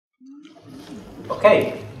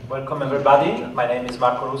Okay, welcome everybody. My name is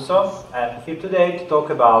Russo. I'm here today to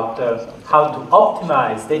talk about how to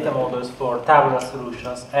optimize data models for tabular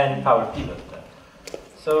solutions and Power Pivot.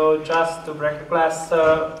 So just to break the class,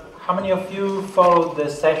 how many of you followed the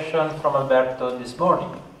session from Alberto this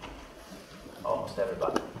morning? Almost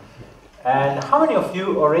everybody. And how many of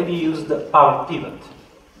you already used Power Pivot?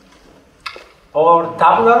 Or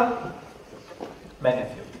Tabular? Many of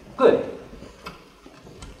you. Good.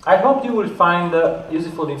 I hope you will find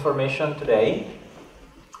useful information today,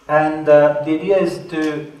 and the idea is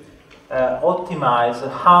to optimize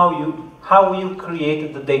how you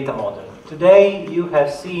create the data model. Today you have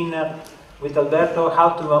seen with Alberto how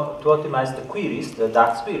to optimize the queries, the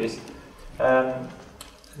DAX queries.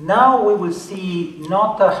 Now we will see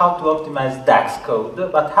not how to optimize DAX code,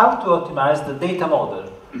 but how to optimize the data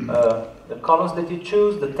model. The columns that you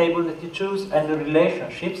choose, the table that you choose, and the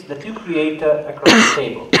relationships that you create across the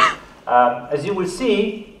table. As you will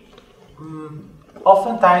see,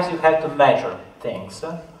 oftentimes you have to measure things.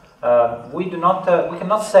 We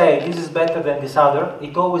cannot say this is better than this other.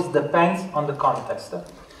 It always depends on the context.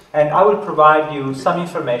 And I will provide you some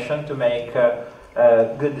information to make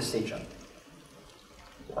a good decision.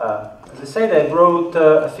 As I said, I wrote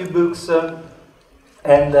a few books.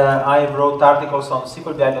 And I wrote articles on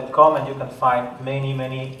SQLBI.com, and you can find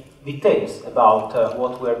many details about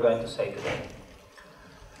what we are going to say today.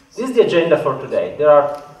 This is the agenda for today. There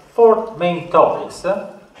are 4 main topics.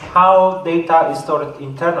 How data is stored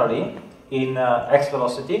internally in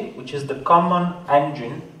XVelocity, which is the common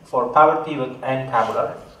engine for Power Pivot and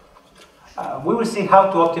Tabular. We will see how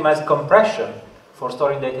to optimize compression for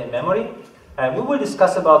storing data in memory. And we will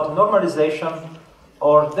discuss about normalization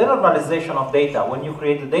or denormalization of data when you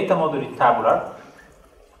create a data model in Tabular,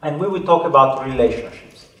 and we will talk about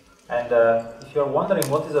relationships. And if you're wondering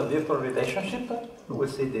what is a beautiful relationship, we will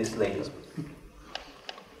see this later.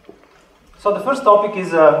 So the first topic is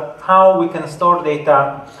how we can store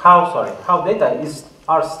data, how data is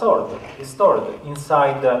stored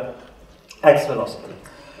inside XVelocity.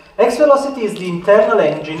 XVelocity is the internal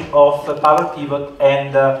engine of Power Pivot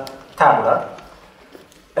and Tabular.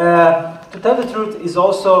 To tell the truth,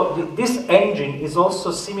 this engine is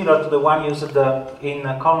also similar to the one used in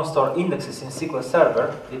column store indexes in SQL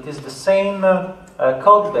Server. It is the same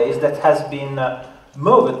code base that has been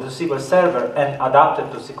moved to SQL Server and adapted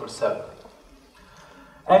to SQL Server.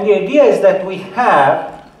 And the idea is that we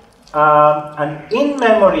have an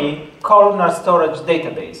in-memory columnar storage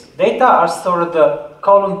database. Data are stored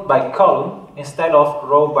column by column instead of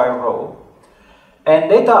row by row. And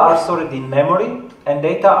data are stored in memory, and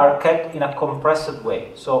data are kept in a compressed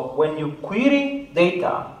way. So when you query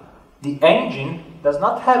data, the engine does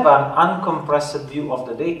not have an uncompressed view of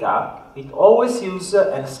the data. It always uses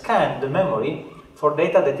and scans the memory for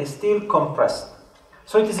data that is still compressed.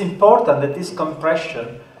 So it is important that this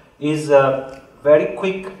compression is very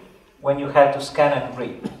quick when you have to scan and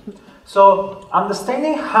read. So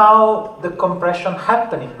understanding how the compression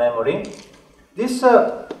happens in memory, this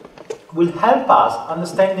will help us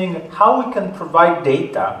understanding how we can provide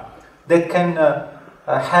data that can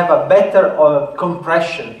have a better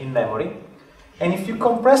compression in memory. And if you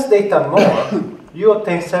compress data more, you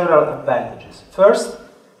obtain several advantages. First,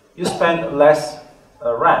 you spend less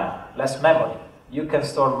RAM, less memory. You can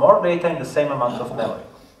store more data in the same amount of memory.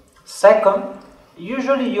 Second,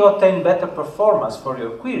 usually you obtain better performance for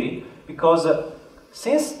your query because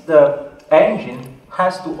since the engine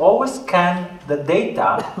has to always scan the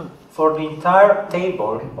data for the entire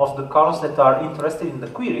table of the columns that are interested in the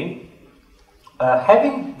query,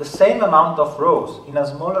 having the same amount of rows in a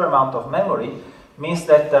smaller amount of memory means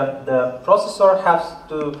that the processor has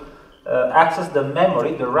to access the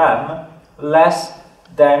memory, the RAM, less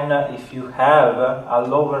than if you have a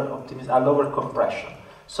lower compression.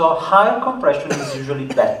 So higher compression is usually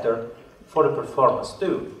better for the performance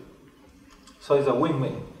too. So it's a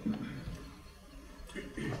win-win.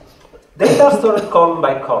 Data are stored column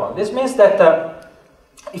by column. This means that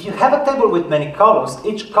if you have a table with many columns,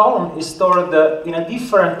 each column is stored in a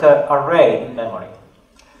different array in memory.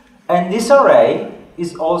 And this array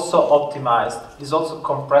is also optimized, is also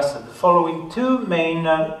compressed, following 2 main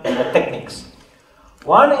techniques.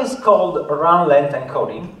 One is called run length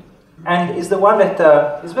encoding, and is the one that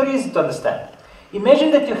is very easy to understand.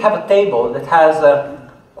 Imagine that you have a table that has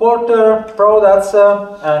quarter, products,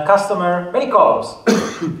 customer, many columns.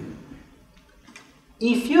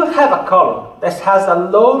 If you have a column that has a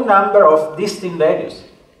low number of distinct values,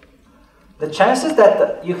 the chances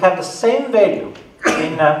that you have the same value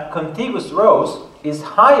in contiguous rows is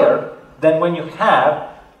higher than when you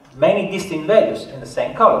have many distinct values in the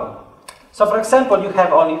same column. So for example, you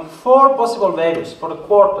have only 4 possible values for the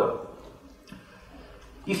quarter.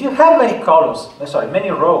 If you have many columns,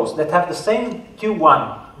 many rows that have the same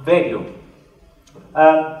Q1 value,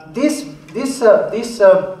 the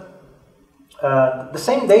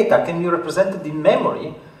same data can be represented in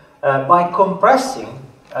memory by compressing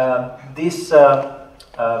this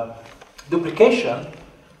duplication,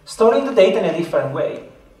 storing the data in a different way.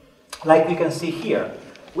 Like we can see here.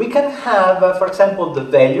 We can have, for example, the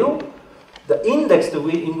value, the index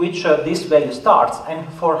in which this value starts,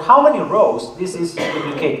 and for how many rows this is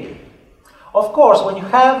duplicated. Of course, when you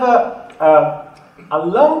have a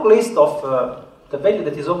long list of the value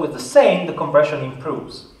that is always the same, the compression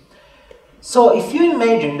improves. So if you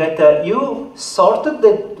imagine that you sorted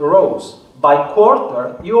the rows by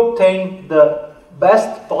quarter, you obtain the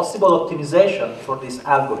best possible optimization for this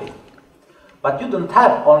algorithm. But you don't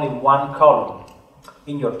have only one column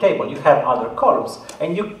in your table, you have other columns.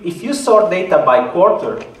 And if you sort data by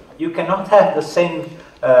quarter, you cannot have the same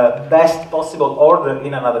best possible order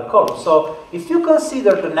in another column. So if you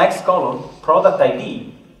consider the next column, product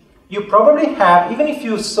ID, you probably have, even if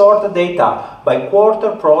you sort the data by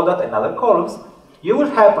quarter, product, and other columns, you will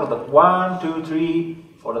have product 1, 2, 3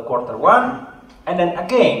 for the quarter 1, and then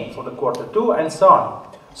again for the quarter 2, and so on.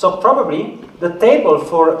 So probably the table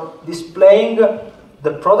for displaying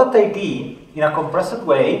the product ID in a compressed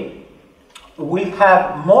way will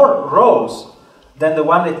have more rows than the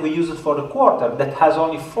one that we used for the quarter that has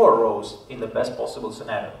only 4 rows in the best possible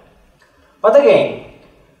scenario. But again,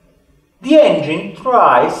 the engine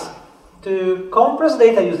tries to compress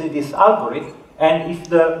data using this algorithm, and if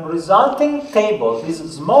the resulting table is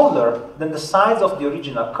smaller than the size of the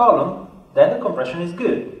original column, then the compression is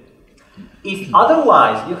good. If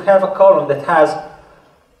otherwise you have a column that has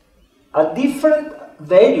a different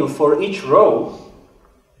value for each row,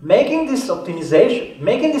 making this optimization,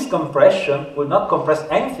 making this compression will not compress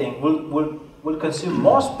anything, will consume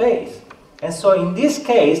more space. And so in this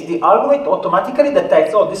case, the algorithm automatically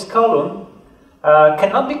detects, oh, this column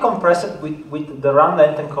cannot be compressed with the run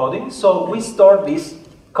length encoding, so we store this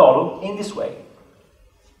column in this way.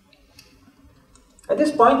 At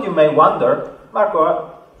this point you may wonder,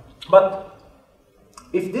 Marco, but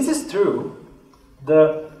if this is true,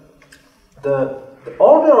 the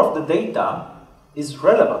order of the data is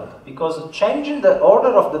relevant, because changing the order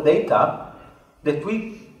of the data that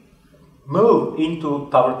we move into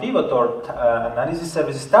Power Pivot or Analysis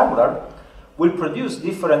Services Tabular will produce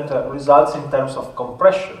different results in terms of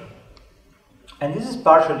compression. And this is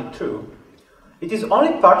partially true. It is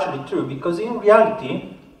only partially true because in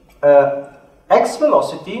reality, X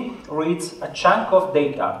velocity reads a chunk of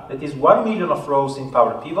data that is 1 million of rows in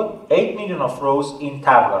Power Pivot, 8 million of rows in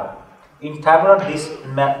Tabular. In Tabular,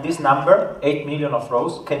 this number, 8 million of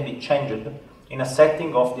rows, can be changed in a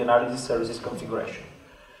setting of the analysis services configuration.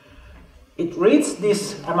 It reads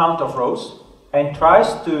this amount of rows and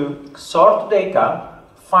tries to sort data,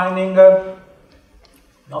 finding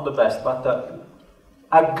not the best, but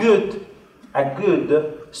a good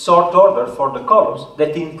sort order for the columns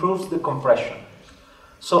that improves the compression.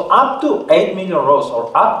 So up to 8 million rows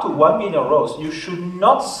or up to 1 million rows, you should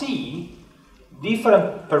not see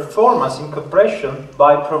different performance in compression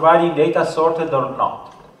by providing data sorted or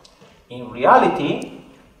not. In reality,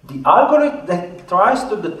 the algorithm that tries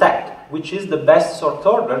to detect which is the best sort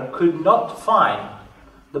order could not find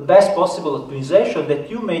the best possible optimization that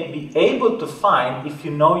you may be able to find if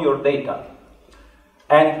you know your data.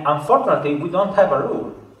 And unfortunately, we don't have a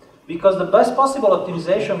rule, because the best possible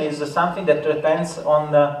optimization is something that depends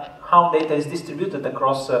on how data is distributed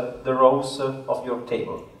across the rows of your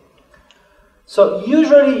table. So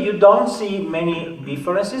usually you don't see many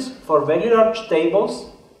differences. For very large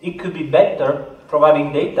tables, it could be better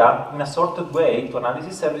providing data in a sorted way to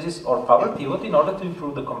analysis services or Power Pivot in order to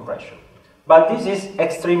improve the compression. But this is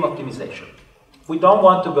extreme optimization. We don't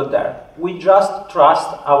want to go there. We just trust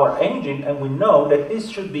our engine and we know that this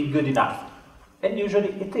should be good enough. And usually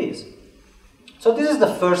it is. So this is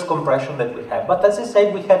the first compression that we have. But as I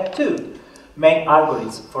said, we have two main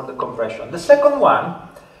algorithms for the compression. The second one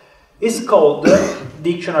is called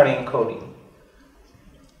dictionary encoding.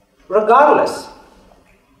 Regardless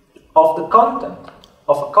of the content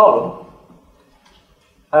of a column,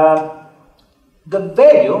 the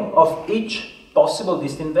value of each possible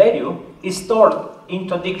distinct value is stored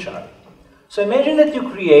into a dictionary. So imagine that you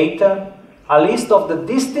create a list of the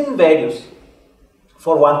distinct values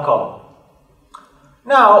for one column.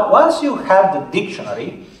 Now, once you have the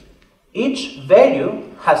dictionary, each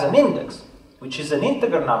value has an index, which is an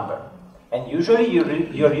integer number. And usually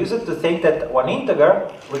you're used to think that one integer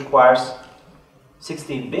requires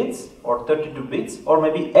 16 bits or 32 bits or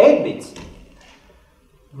maybe 8 bits.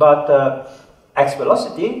 But X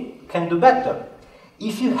velocity can do better.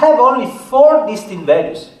 If you have only 4 distinct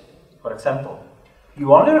values, for example,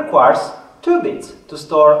 you only require 2 bits to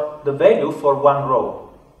store the value for one row,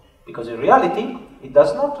 because in reality, it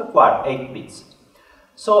does not require 8 bits.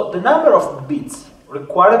 So the number of bits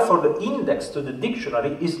required for the index to the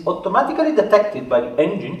dictionary is automatically detected by the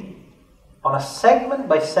engine on a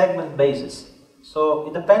segment-by-segment basis. So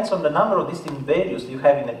it depends on the number of distinct values you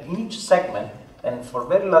have in each segment, and for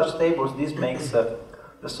very large tables, this makes the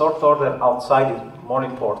sort order outside is more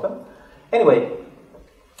important. Anyway,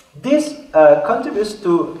 this contributes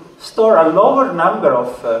to store a lower number of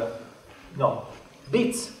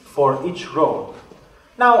bits for each row.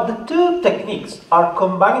 Now, the two techniques are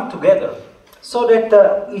combined together, so that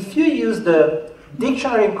if you use the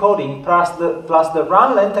dictionary encoding plus the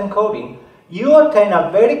run length encoding, you obtain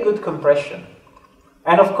a very good compression.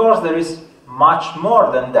 And of course, there is much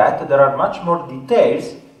more than that. There are much more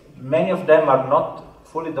details. Many of them are not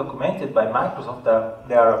fully documented by Microsoft.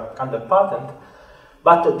 They are under patent.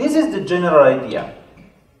 But this is the general idea.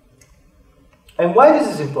 And why this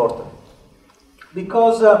is important?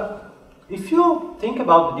 Because if you think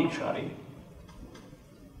about the dictionary,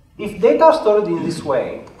 if data are stored in this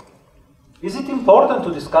way, is it important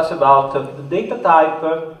to discuss about the data type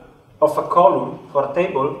of a column for a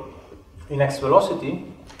table in X velocity?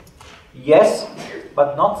 Yes,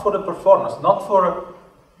 but not for the performance, not for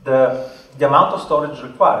the amount of storage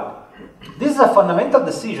required. This is a fundamental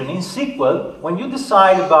decision in SQL when you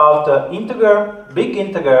decide about integer, big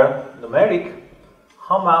integer, numeric,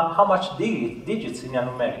 how much digits in a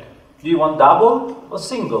numeric. Do you want double or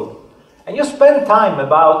single? And you spend time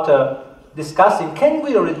about discussing, can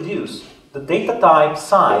we reduce the data type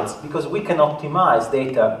size because we can optimize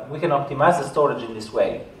data, we can optimize the storage in this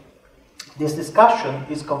way. This discussion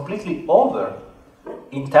is completely over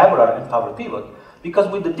in Tabular and Power Pivot, because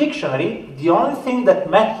with the dictionary, the only thing that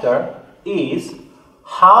matters is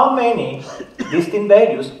how many distinct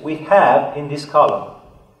values we have in this column.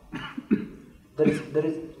 There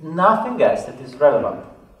is nothing else that is relevant.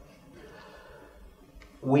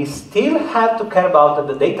 We still have to care about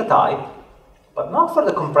the data type, but not for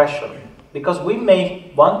the compression, because we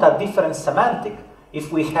may want a different semantic.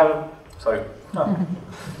 If we have,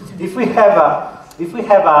 if we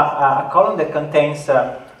have a column that contains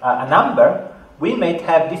a number, we may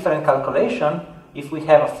have different calculation if we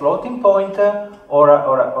have a floating point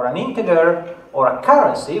or an integer or a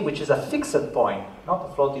currency, which is a fixed point, not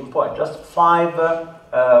a floating point, just five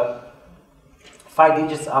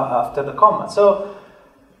digits after the comma. So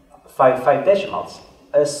five decimals.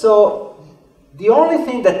 So the only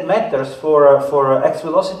thing that matters for X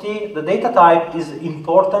velocity, the data type is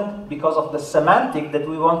important because of the semantic that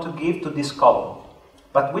we want to give to this column.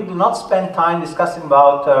 But we do not spend time discussing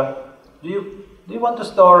about do you want to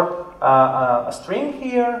store a string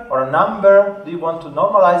here or a number? Do you want to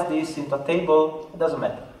normalize this into a table? It doesn't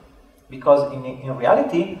matter. Because in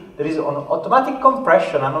reality, there is an automatic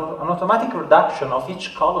compression, an automatic reduction of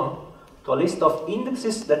each column to a list of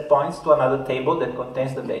indexes that points to another table that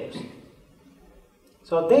contains the values.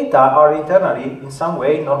 So data are internally, in some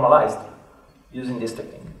way, normalized using this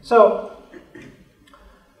technique. So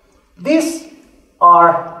this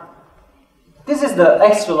is the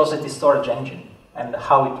X velocity storage engine and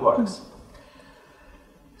how it works.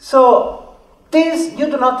 So this, you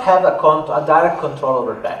do not have a direct control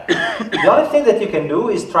over that. The only thing that you can do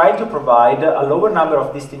is try to provide a lower number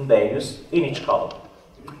of distinct values in each column.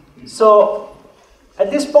 So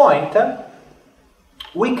at this point,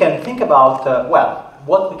 we can think about, well,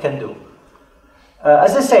 what we can do.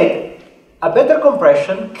 As I said, a better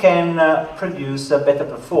compression can produce a better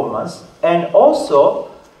performance, and also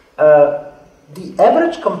the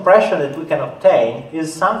average compression that we can obtain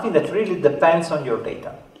is something that really depends on your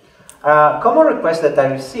data. Common request that I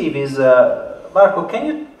receive is, Marco,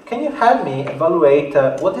 can you help me evaluate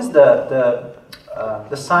what is the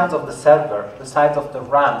size of the server, the size of the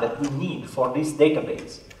RAM that we need for this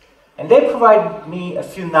database? And they provide me a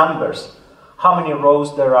few numbers. How many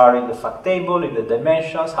rows there are in the fact table, in the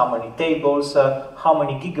dimensions, how many tables, how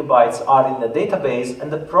many gigabytes are in the database.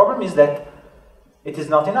 And the problem is that it is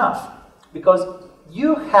not enough, because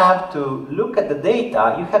you have to look at the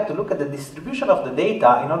data, you have to look at the distribution of the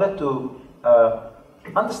data in order to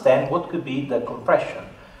understand what could be the compression.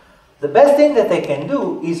 The best thing that they can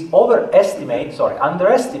do is underestimate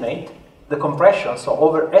the compression, so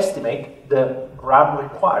overestimate the RAM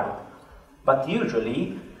required. But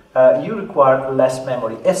usually, you require less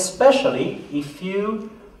memory, especially if you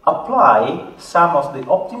apply some of the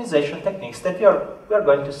optimization techniques that we are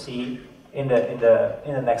going to see in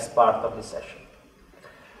the next part of the session.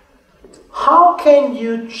 How can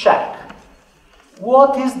you check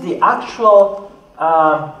what is the actual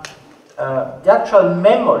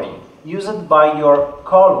memory used by your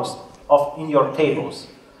columns in your tables?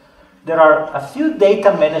 There are a few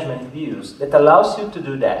data management views that allows you to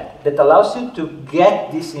do that allows you to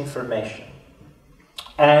get this information.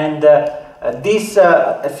 And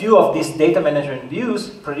a few of these data management views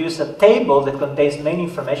produce a table that contains many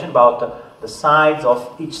information about the size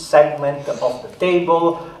of each segment of the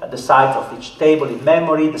table, the size of each table in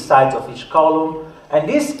memory, the size of each column. And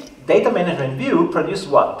this data management view produce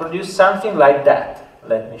what? Produce something like that.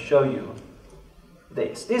 Let me show you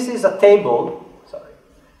this. This is a table.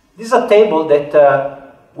 This is a table that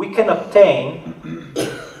we can obtain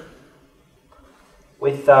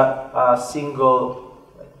with a single.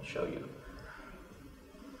 Let me show you.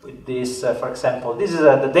 With this, for example, this is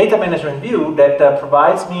the data management view that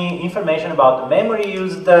provides me information about the memory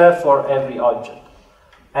used for every object.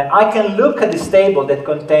 And I can look at this table that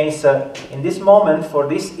contains, in this moment, for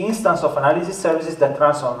this instance of analysis services that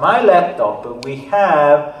runs on my laptop, we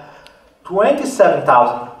have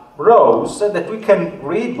 27,000 rows that we can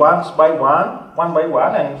read one by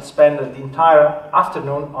one, and spend the entire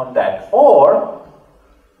afternoon on that. Or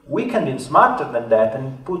we can be smarter than that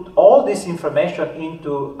and put all this information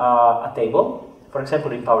into a table, for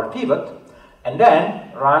example in Power Pivot, and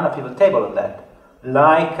then run a pivot table on that,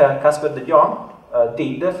 like Casper de Jong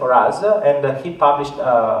did for us, and he published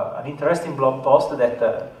an interesting blog post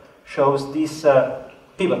that shows this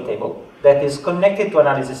pivot table that is connected to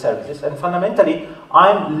analysis services. And fundamentally,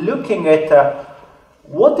 I'm looking at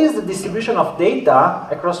what is the distribution of data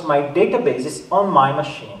across my databases on my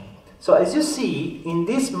machine. So as you see, in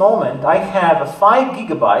this moment, I have 5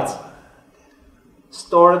 gigabytes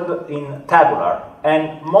stored in Tabular,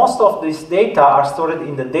 and most of this data are stored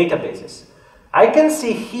in the databases. I can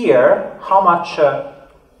see here how much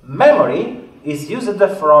memory is used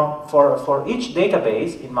for each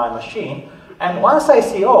database in my machine, and once I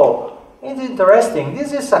see, oh, it's interesting,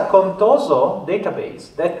 this is a Contoso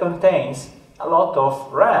database that contains a lot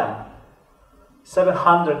of RAM,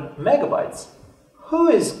 700 megabytes. Who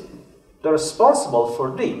is the responsible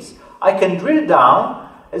for this? I can drill down.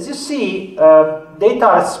 As you see, data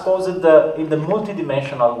are exposed in the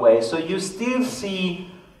multidimensional way, so you still see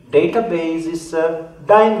databases,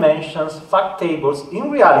 dimensions, fact tables.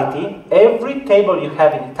 In reality, every table you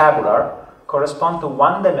have in Tabular corresponds to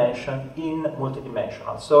one dimension in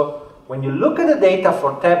multidimensional. So when you look at the data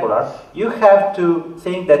for Tabular, you have to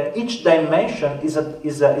think that each dimension is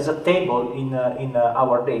a table in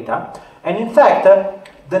our data. And in fact,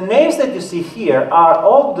 the names that you see here are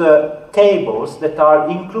all the tables that are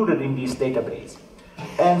included in this database.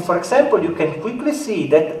 And for example, you can quickly see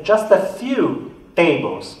that just a few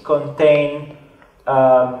tables contain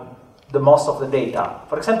the most of the data.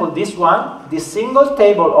 For example, this one, this single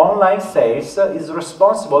table online sales is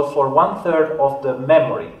responsible for 1/3 of the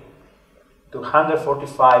memory,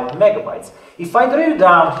 245 megabytes. If I drill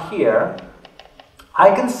down here,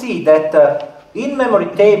 I can see that in-memory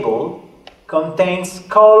table contains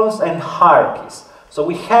columns and hierarchies. So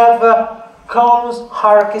we have columns,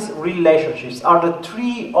 hierarchies, relationships are the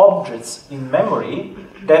 3 objects in memory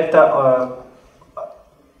that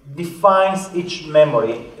defines each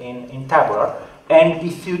memory in Tabular. And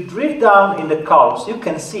if you drill down in the columns, you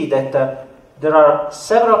can see that there are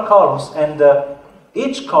several columns, and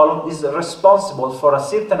each column is responsible for a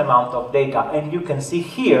certain amount of data. And you can see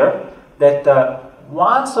here that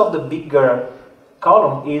one of the bigger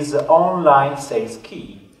column is online sales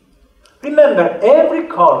key. Remember, every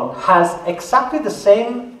column has exactly the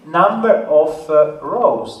same number of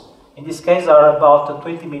rows. In this case, are about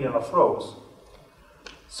 20 million of rows.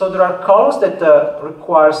 So there are columns that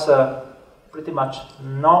requires pretty much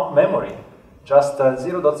no memory, just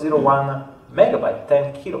 0.01 megabyte,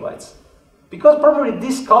 10 kilobytes. Because probably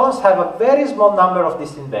these columns have a very small number of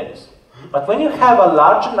distinct values. But when you have a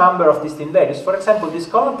large number of distinct values, for example, this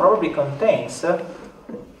column probably contains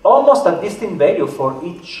almost a distinct value for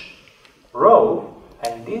each row,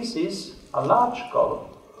 and this is a large column,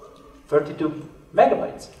 32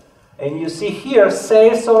 megabytes. And you see here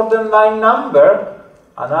sales order line number,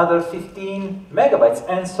 another 15 megabytes,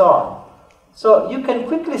 and so on. So you can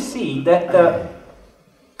quickly see that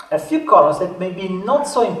a few columns that may be not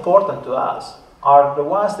so important to us are the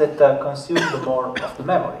ones that consume the more of the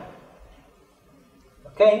memory.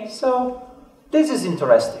 Okay, so this is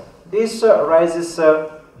interesting. This raises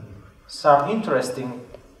some interesting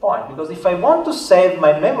point, because if I want to save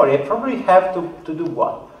my memory, I probably have to do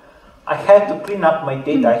what? I have to clean up my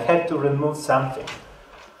data, I have to remove something.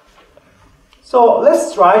 So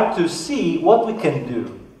let's try to see what we can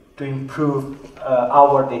do to improve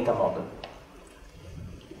our data model.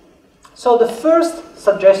 So the first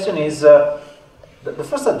suggestion is, the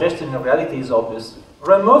first suggestion in reality is obvious.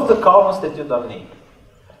 Remove the columns that you don't need.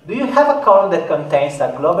 Do you have a column that contains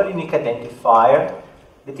a global unique identifier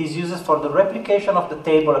that is used for the replication of the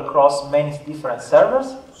table across many different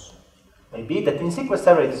servers? Maybe that in SQL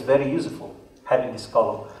Server it is very useful having this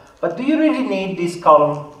column. But do you really need this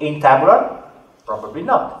column in Tabular? Probably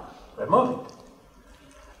not. Remove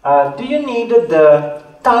it. Do you need the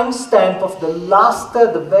timestamp of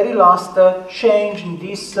the very last change in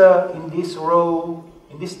this row,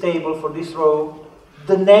 in this table for this row,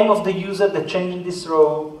 the name of the user that changed in this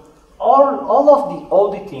row, all of the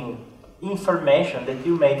auditing information that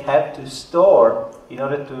you may have to store in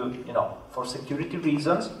order to, for security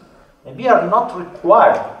reasons, maybe are not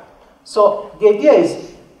required. So the idea is,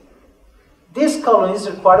 this column is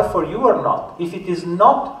required for you or not. If it is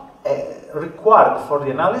not required for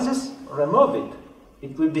the analysis, remove it.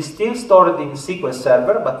 It will be still stored in SQL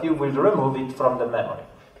Server, but you will remove it from the memory.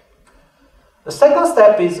 The second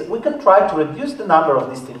step is we can try to reduce the number of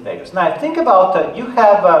distinct values. Now think about, you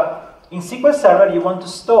have, in SQL Server, you want to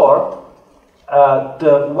store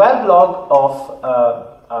the web log of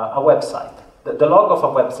a website, the log of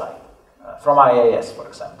a website, from IIS, for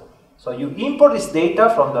example. So you import this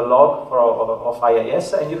data from the log of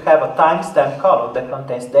IIS, and you have a timestamp column that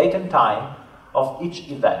contains date and time of each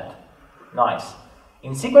event. Nice.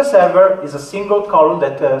 In SQL Server is a single column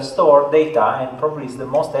that stores data, and probably is the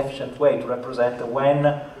most efficient way to represent when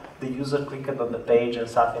the user clicked on the page and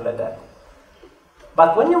something like that.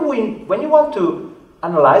 But when you want to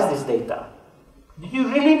analyze this data, do you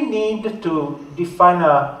really need to define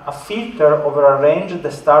a filter over a range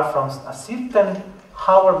that starts from a certain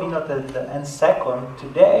hour, minute, and second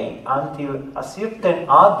today until a certain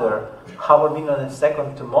other hour, minute, and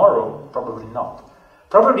second tomorrow? Probably not.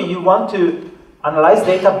 Probably you want to analyze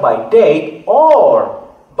data by date or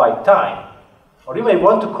by time. Or you may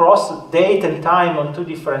want to cross date and time on two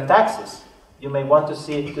different axes. You may want to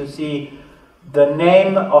see the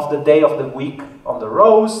name of the day of the week on the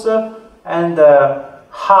rows and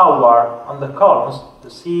hour on the columns to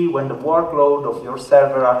see when the workload of your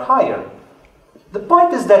server are higher. The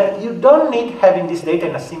point is that you don't need having this data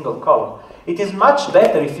in a single column. It is much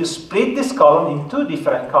better if you split this column in two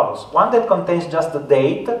different columns, one that contains just the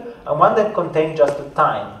date and one that contains just the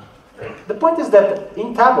time. The point is that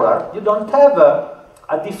in Tabular, you don't have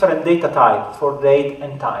a different data type for date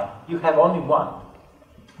and time. You have only one.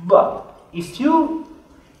 But if you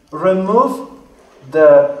remove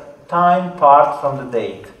the time part from the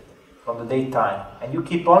date time, and you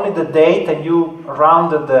keep only the date and you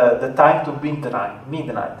round the time to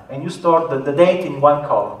midnight, and you store the date in one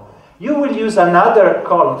column, you will use another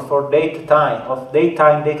column for date time, of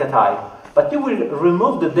daytime data type, but you will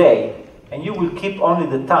remove the day and you will keep only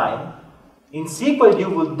the time. In SQL, you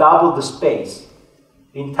will double the space.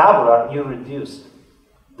 In Tabular, you reduce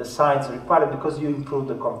the size required because you improve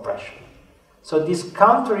the compression. So this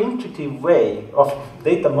counterintuitive way of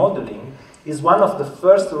data modeling is one of the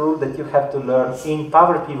first rules that you have to learn in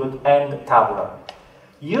Power Pivot and Tabular.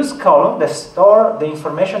 Use columns that store the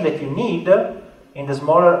information that you need in the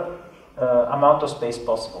smaller amount of space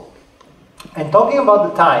possible. And talking about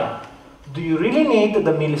the time, do you really need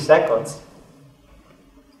the milliseconds?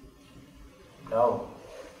 No.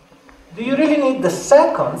 Do you really need the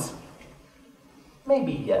seconds?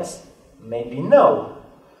 Maybe yes, maybe no.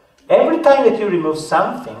 Every time that you remove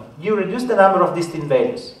something, you reduce the number of distinct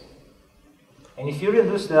values. And if you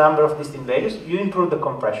reduce the number of distinct values, you improve the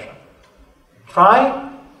compression. Try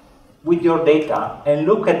with your data and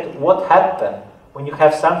look at what happened when you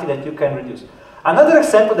have something that you can reduce. Another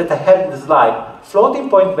example that I have in the slide, floating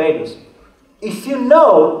point values. If you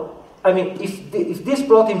know, if this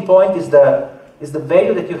floating point is the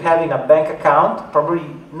value that you have in a bank account, probably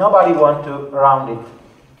nobody wants to round it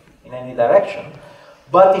in any direction.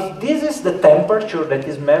 But if this is the temperature that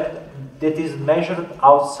is measured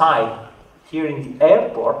outside, here in the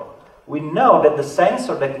airport, we know that the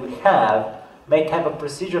sensor that we have may have a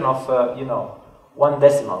precision of 1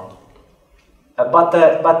 decimal.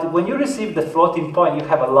 But when you receive the floating point, you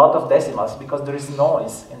have a lot of decimals because there is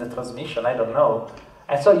noise in the transmission, I don't know.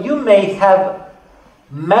 And so you may have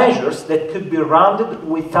measures that could be rounded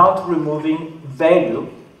without removing value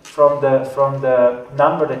from the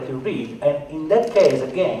number that you read. And in that case,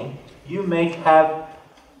 again, you may have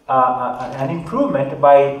an improvement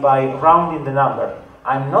by rounding the number.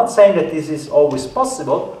 I'm not saying that this is always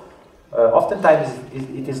possible. Oftentimes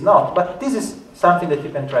it is not, but this is something that you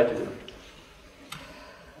can try to do.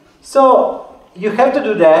 So you have to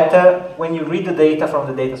do that when you read the data from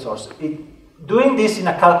the data source. Doing this in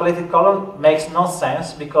a calculated column makes no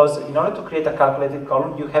sense, because in order to create a calculated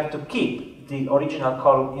column, you have to keep the original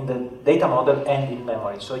column in the data model and in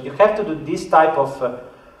memory. So you have to do this type of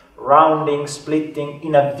rounding, splitting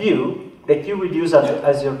in a view that you will use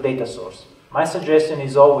as your data source. My suggestion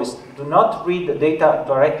is always do not read the data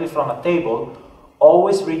directly from a table.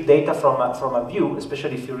 Always read data from a view,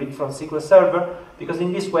 especially if you read from SQL Server, because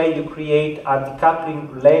in this way you create a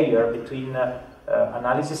decoupling layer between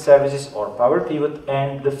analysis services or Power Pivot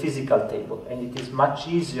and the physical table. And it is much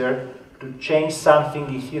easier to change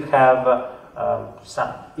something if you have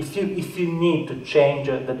if you need to change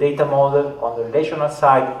the data model on the relational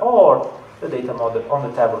side or the data model on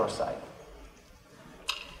the tabular side.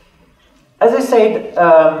 As I said,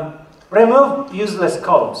 remove useless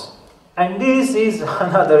columns. And this is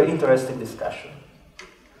another interesting discussion.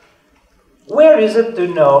 Where is it to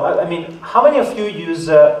know? I mean, how many of you use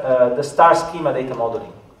the star schema data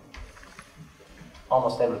modeling?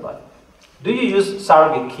 Almost everybody. Do you use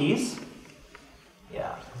surrogate keys?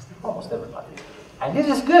 Yeah, almost everybody. And this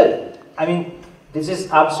is good. I mean, this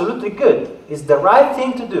is absolutely good. It's the right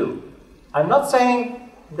thing to do. I'm not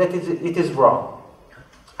saying that it is wrong.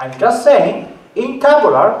 I'm just saying in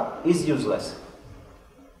tabular is useless.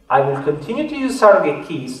 I will continue to use surrogate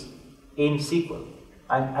keys in SQL.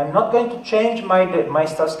 I'm not going to change my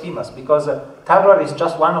star schemas, because tabular is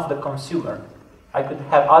just one of the consumer. I could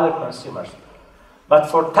have other consumers. But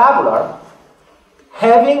for tabular,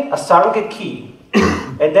 having a surrogate key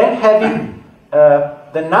and then having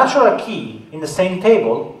the natural key in the same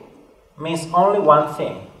table means only one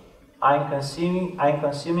thing. I'm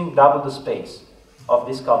consuming double the space of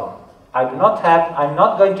this column. I'm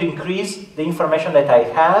not going to increase the information that I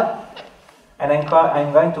have, and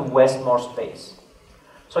I'm going to waste more space.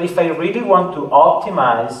 So if I really want to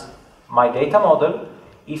optimize my data model,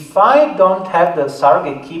 if I don't have the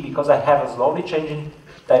surrogate key because I have a slowly changing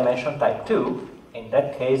dimension type 2, in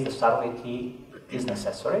that case the surrogate key is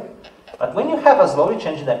necessary. But when you have a slowly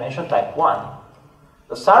changing dimension type 1,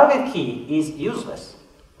 the surrogate key is useless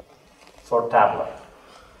for tabular.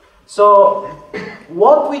 So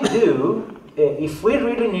what we do, if we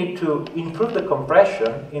really need to improve the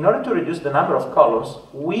compression, in order to reduce the number of columns,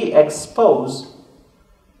 we expose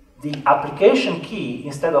the application key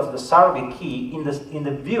instead of the surrogate key in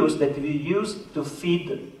the views that we use to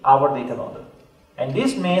feed our data model. And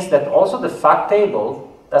this means that also the fact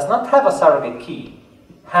table does not have a surrogate key,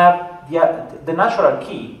 have the natural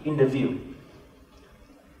key in the view.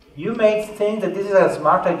 You may think that this is a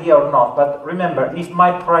smart idea or not, but remember, if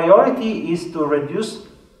my priority is to reduce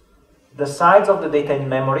the size of the data in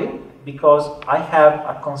memory because I have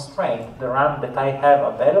a constraint, the RAM that I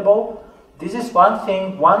have available, this is one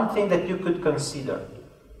thing that you could consider.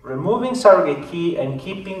 Removing surrogate key and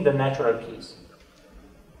keeping the natural keys.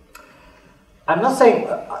 I'm not saying,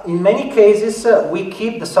 in many cases, we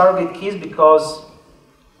keep the surrogate keys because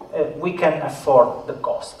we can afford the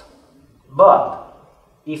cost. But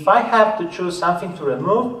if I have to choose something to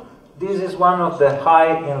remove, this is one of the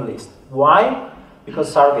high in list. Why?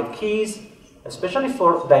 Because surrogate keys, especially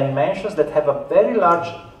for dimensions that have a very large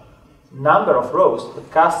number of rows, the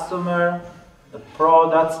customer, the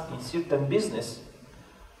products, in certain business,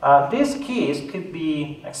 these keys could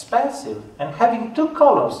be expensive, and having two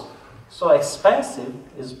columns so expensive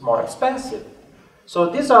is more expensive. So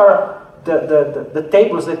these are the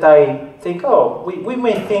tables that I think, oh, we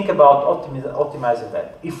may think about optimizing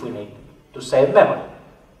that if we need to save memory.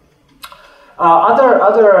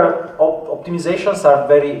 Other optimizations are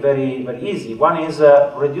very easy. One is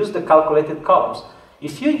reduce the calculated columns.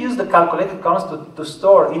 If you use the calculated columns to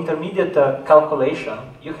store intermediate calculation,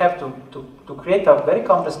 you have to create a very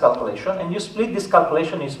complex calculation, and you split this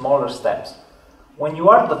calculation in smaller steps. When you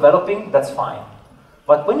are developing, that's fine.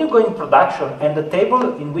 But when you go in production and the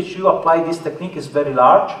table in which you apply this technique is very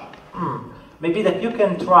large, maybe that you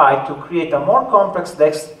can try to create a more complex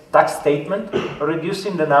tax statement,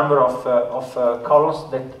 reducing the number of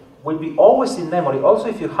columns that will be always in memory. Also,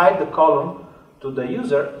 if you hide the column to the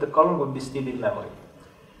user, the column will be still in memory.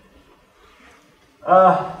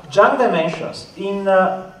 Junk dimensions. In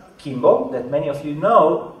Kimball, that many of you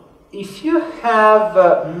know, if you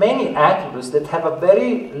have many attributes that have a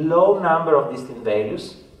very low number of distinct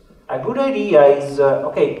values, a good idea is,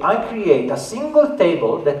 okay, I create a single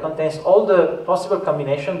table that contains all the possible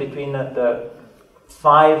combination between the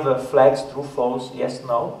 5 flags, true, false, yes,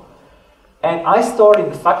 no, and I store in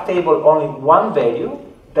the fact table only one value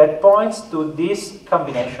that points to this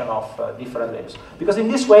combination of different values. Because in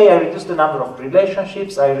this way I reduce the number of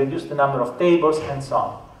relationships, I reduce the number of tables, and so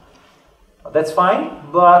on. That's fine,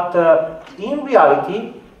 but in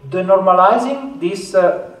reality, the normalizing this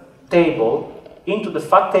table into the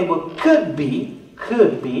fact table could be,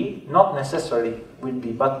 not necessarily will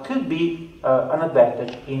be, but could be an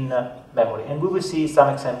advantage in memory. And we will see some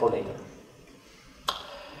example later.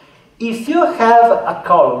 If you have a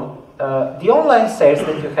column, the online sales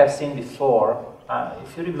that you have seen before,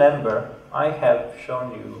 if you remember, I have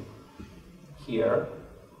shown you here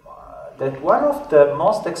that one of the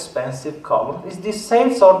most expensive columns is this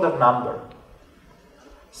sales order number.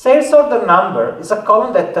 Sales order number is a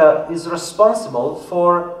column that is responsible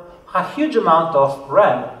for a huge amount of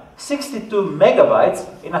RAM, 62 megabytes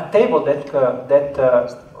in a table that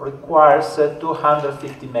requires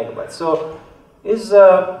 250 megabytes. So is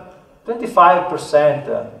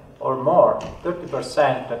 25% or more,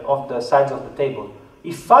 30% of the size of the table.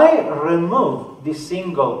 If I remove this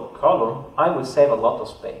single column, I will save a lot of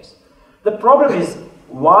space. The problem is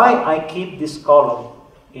why I keep this column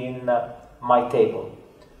in my table.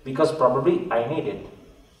 Because probably I need it.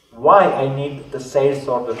 Why I need the sales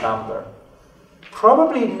order number?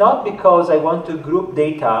 Probably not because I want to group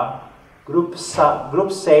data, group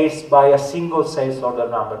sales by a single sales order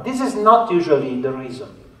number. This is not usually the reason.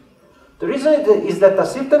 The reason is that at a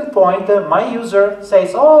certain point my user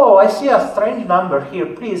says, oh, I see a strange number here,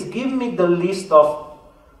 please give me the list of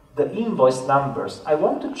the invoice numbers. I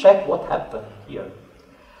want to check what happened here.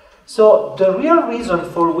 So the real reason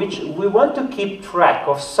for which we want to keep track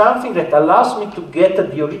of something that allows me to get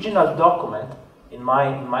the original document in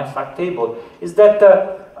my fact table is that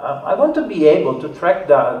I want to be able to track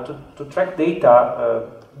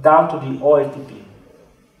data down to the OLTP.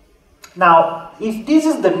 Now, if this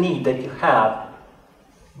is the need that you have,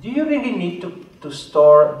 do you really need to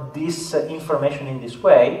store this information in this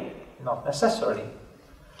way? Not necessarily.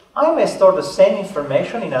 I may store the same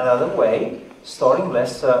information in another way, storing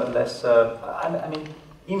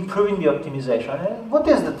improving the optimization. And what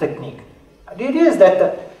is the technique? The idea is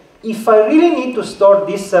that if I really need to store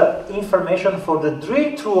this information for the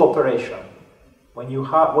drill-through operation, when you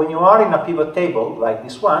are in a pivot table like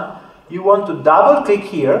this one, you want to double-click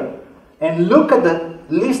here and look at the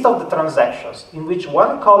list of the transactions, in which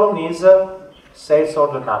one column is sales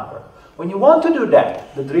order number. When you want to do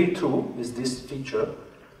that, the drill-through is this feature.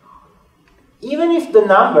 Even if the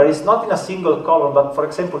number is not in a single column, but for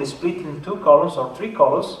example is split in 2 columns or 3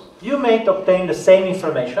 columns, you may obtain the same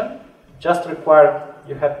information. Just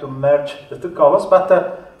you have to merge the 2 columns,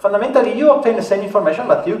 but fundamentally you obtain the same information,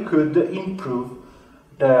 but you could improve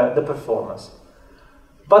the performance.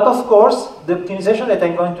 But of course, the optimization that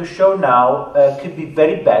I'm going to show now could be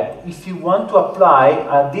very bad if you want to apply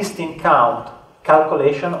a distinct count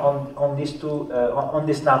calculation on these two on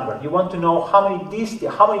this number. You want to know how many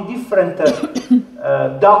different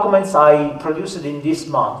documents I produced in this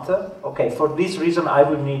month. Okay, for this reason I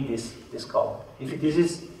will need this column. If this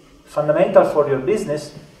is fundamental for your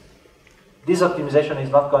business, this optimization is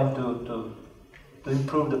not going to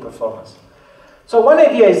improve the performance. So one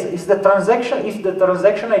idea is the transaction. If the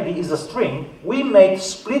transaction ID is a string, we may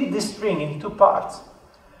split this string in 2 parts.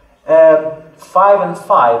 5 and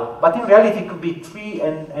 5, but in reality it could be 3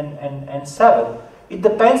 and 7. It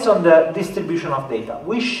depends on the distribution of data.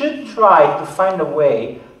 We should try to find a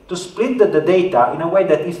way to split the data in a way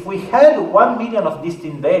that if we had 1 million of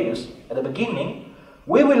distinct values at the beginning,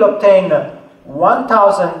 we will obtain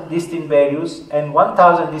 1,000 distinct values and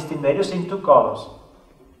 1,000 distinct values in 2 columns.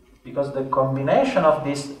 Because the combination of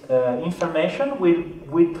this information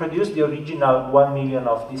will produce the original 1 million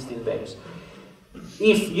of distinct values.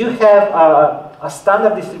 If you have a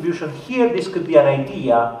standard distribution here, this could be an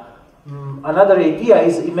idea. Another idea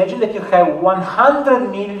is, imagine that you have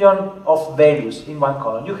 100 million of values in one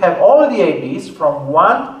column. You have all the IDs from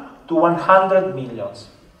 1 to 100 millions.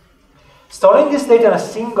 Storing this data in a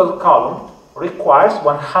single column requires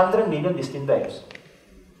 100 million distinct values.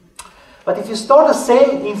 But if you store the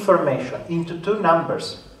same information into 2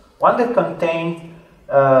 numbers, one that contains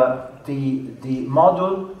the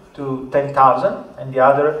module to 10,000 and the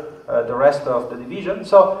other the rest of the division,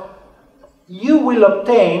 so you will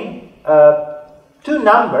obtain 2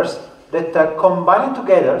 numbers that are combined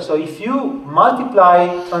together. So if you multiply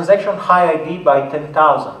transaction high ID by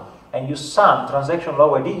 10,000 and you sum transaction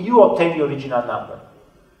low ID, you obtain the original number.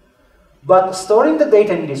 But storing the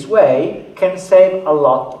data in this way can save a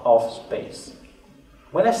lot of space.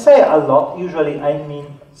 When I say a lot, usually I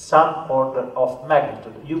mean some order of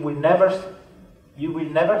magnitude. You will never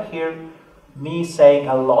hear me saying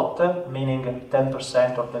a lot, meaning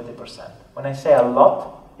 10% or 20%. When I say a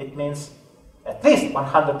lot, it means at least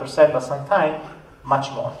 100%, but sometimes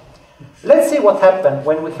much more. Let's see what happened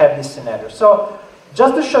when we have this scenario. So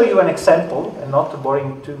Just to show you an example, and not to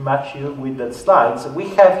boring too much you with the slides, we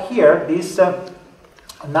have here this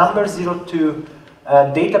number 02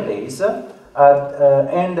 database,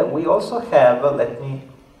 and we also have, let me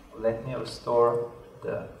restore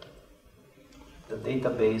the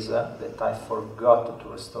database that I forgot to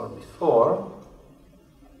restore before.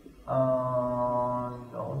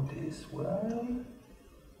 No, this way.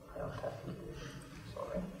 I don't have to do it.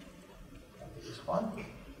 Sorry. Maybe this one.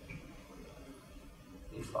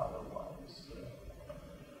 If otherwise.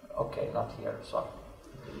 Okay, not here. Sorry.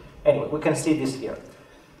 Anyway, we can see this here.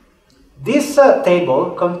 This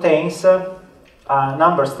table contains a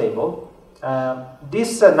numbers table.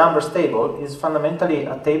 This numbers table is fundamentally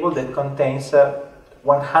a table that contains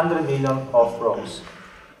 100 million of rows.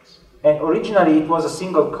 And originally it was a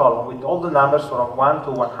single column with all the numbers from 1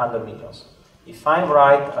 to 100 millions. If I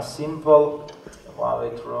write a simple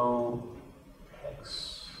wallet row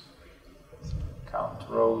x count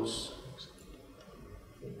rows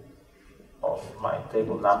of my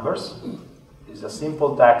table numbers, this is a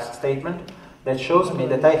simple DAX statement that shows me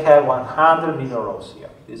that I have 100 million rows here.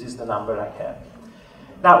 This is the number I have.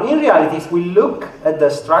 Now, in reality, if we look at the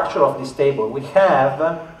structure of this table, we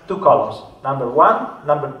have two columns, number 1,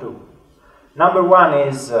 number 2. Number 1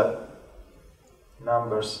 is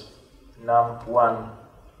numbers num1.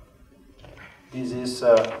 This is,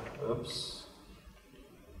 oops.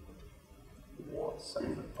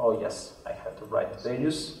 Oh, yes, I have to write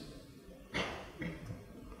values.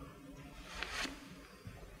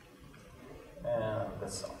 And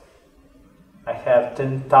that's all. I have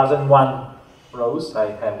 10,001 rows,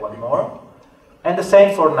 I have one more. And the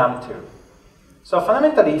same for num2. So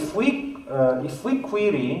fundamentally, if we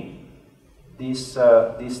query this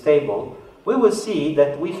table, we will see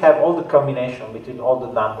that we have all the combination between all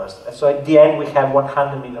the numbers. So at the end, we have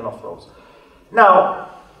 100 million of rows. Now,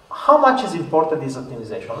 how much is important this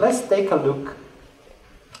optimization? Let's take a look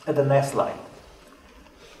at the next slide.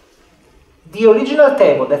 The original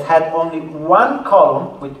table that had only one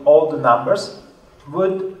column with all the numbers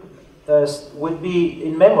would be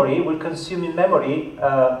in memory, would consume in memory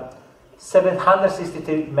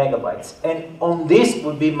 763 megabytes. And on this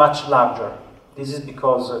would be much larger. This is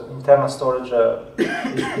because internal storage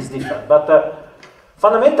is different. But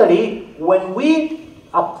fundamentally, when we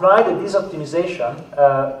applied this optimization,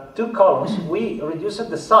 two columns, we reduced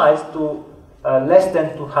the size to less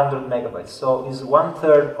than 200 megabytes. So it's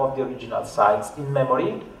 1/3 of the original size in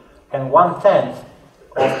memory and 1/10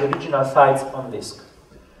 of the original size on disk.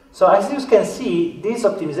 So as you can see, this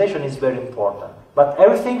optimization is very important. But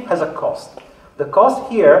everything has a cost. The cost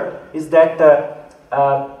here is that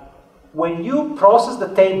when you process the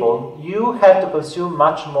table, you have to consume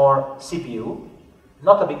much more CPU.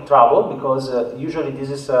 Not a big trouble, because usually this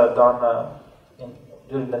is done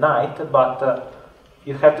during the night, but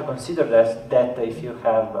you have to consider that if you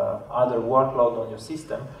have other workload on your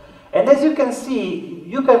system. And as you can see,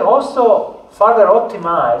 you can also further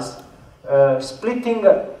optimize splitting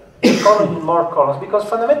the column in more columns, because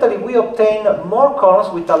fundamentally we obtain more columns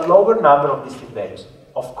with a lower number of distinct values.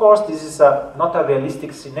 Of course, this is not a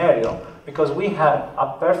realistic scenario, because we have a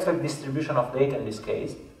perfect distribution of data in this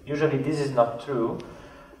case. Usually this is not true.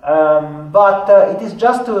 But it is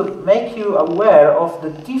just to make you aware of the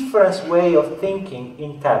different way of thinking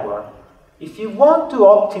in Tabular. If you want to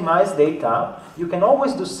optimize data, you can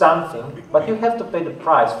always do something, but you have to pay the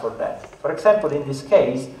price for that. For example, in this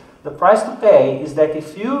case, the price to pay is that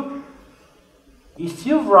if you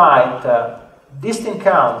write distinct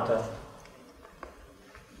count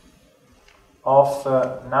of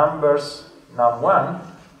numbers num1,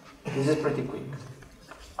 this is pretty quick.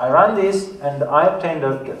 I run this and I obtain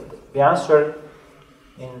the answer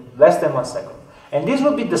in less than 1 second. And this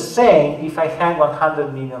would be the same if I had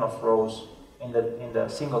 100 million of rows in the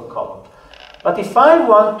single column. But if I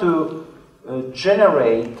want to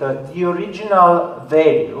generate the original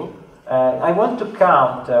value, I want to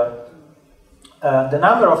count the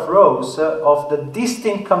number of rows of the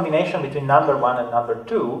distinct combination between number 1 and number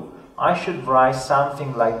 2, I should write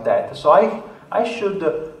something like that. So I should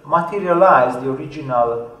materialize the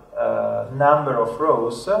original number of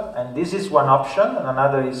rows, and this is one option, and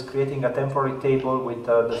another is creating a temporary table with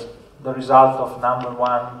the result of number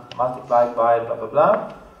 1 multiplied by blah blah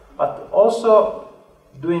blah. But also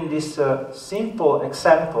doing this simple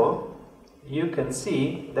example, you can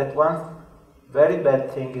see that one very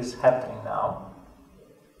bad thing is happening now.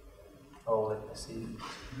 Oh, let me see.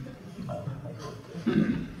 I go to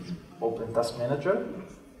Open Task Manager,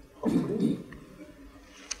 hopefully.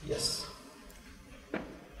 Yes.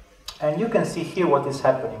 And you can see here what is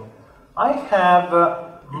happening. I have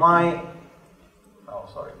my... Oh,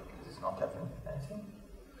 sorry, this is not happening. Anything?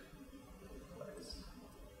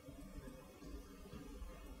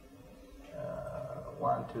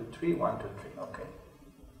 1, 2, 3, 1, 2, 3. Okay.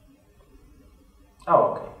 Oh,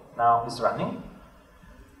 okay. Now it's running.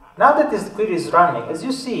 Now that this query is running, as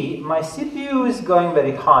you see, my CPU is going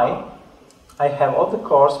very high. I have all the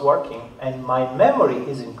cores working, and my memory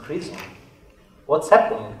is increasing. What's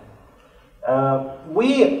happening?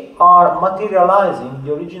 We are materializing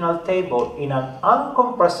the original table in an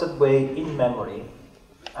uncompressed way in memory,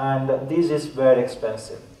 and this is very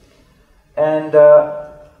expensive. And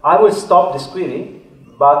I will stop this query,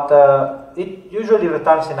 but it usually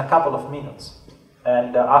returns in a couple of minutes,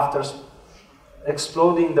 and after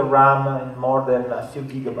exploding the RAM in more than a few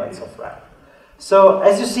gigabytes of RAM. So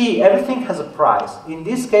as you see, everything has a price. In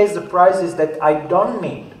this case, the price is that I don't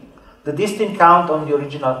need the distinct count on the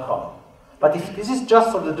original column. But if this is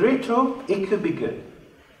just for the drill through, it could be good.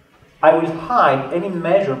 I will hide any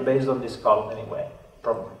measure based on this column anyway,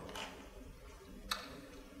 probably.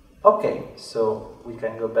 Okay, so we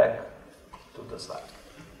can go back to the slide.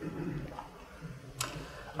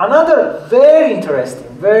 Another very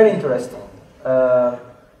interesting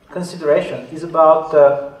consideration is about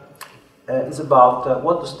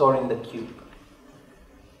what to store in the cube.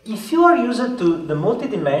 If you are used to the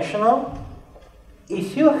multidimensional,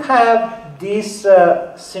 if you have this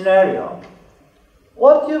scenario,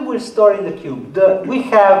 what you will store in the cube? We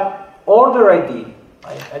have order ID.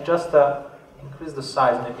 I just increase the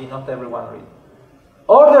size, maybe not everyone read.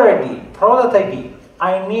 Order ID, product ID.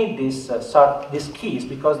 I need these keys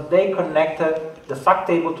because they connected the fact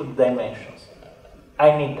table to the dimensions.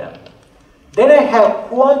 I need them. Then I have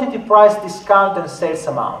quantity, price, discount, and sales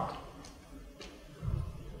amount.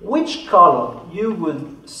 Which column you will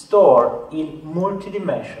store in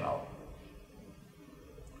multidimensional?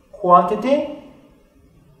 Quantity?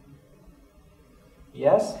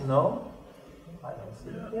 Yes? No? I don't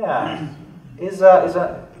see. Yeah.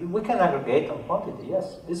 We can aggregate on quantity,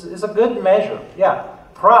 yes. Is a good measure. Yeah.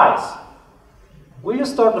 Price. Will you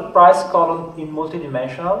store the price column in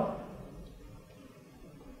multidimensional?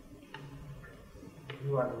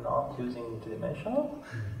 You are not using multidimensional?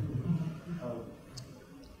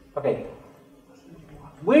 Okay.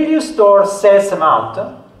 Will you store sales amount?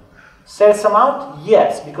 Sales amount?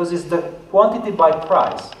 Yes, because it's the quantity by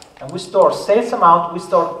price. And we store sales amount, we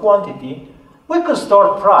store quantity. We could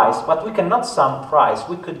store price, but we cannot sum price.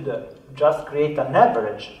 We could just create an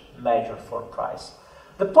average measure for price.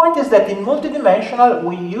 The point is that in multidimensional,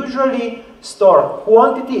 we usually store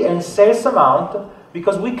quantity and sales amount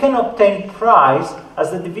because we can obtain price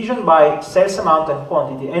as the division by sales amount and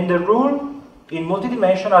quantity. And the rule in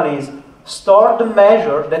multidimensional is store the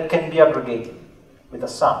measure that can be aggregated with a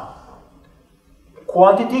sum.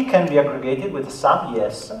 Quantity can be aggregated with a sum,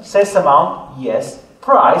 yes. Sales amount, yes.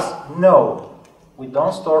 Price, no. We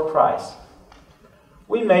don't store price.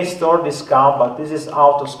 We may store discount, but this is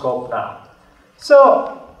out of scope now.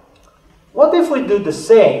 So, what if we do the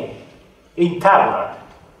same in Tabular?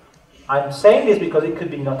 I'm saying this because it could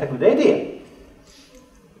be not a good idea.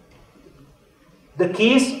 The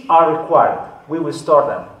keys are required. We will store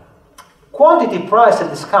them. Quantity, price, and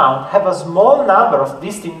discount have a small number of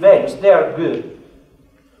distinct values. They are good.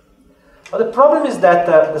 But the problem is that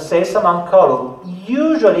the sales amount column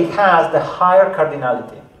usually has the higher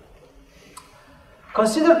cardinality.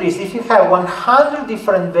 Consider this: if you have 100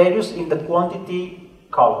 different values in the quantity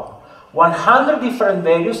column, 100 different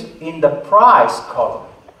values in the price column,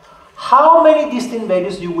 how many distinct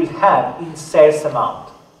values you will have in sales amount?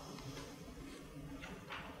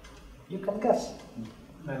 You can guess.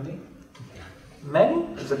 Many. Many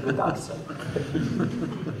is a good answer.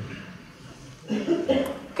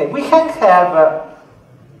 Okay, we can have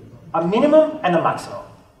a minimum and a maximum.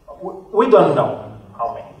 We don't know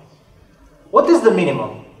how many. What is the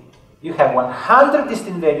minimum? You have 100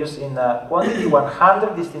 distinct values in quantity,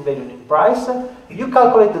 100 distinct values in price. You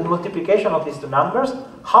calculate the multiplication of these two numbers.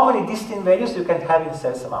 How many distinct values you can have in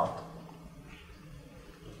sales amount?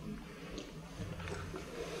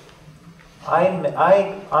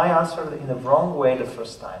 I answered in the wrong way the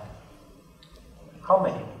first time. How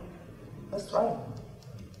many? Let's try.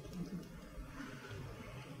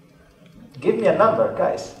 Give me a number,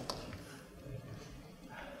 guys.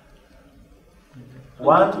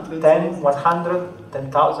 1, 10, 100,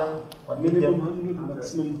 10,000, 1 million. Minimum 100,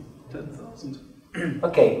 maximum 10,000.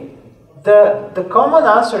 Okay. The common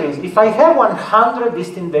answer is, if I have 100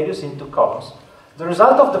 distinct values in two columns, the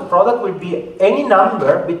result of the product will be any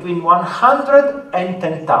number between 100 and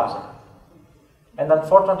 10,000. And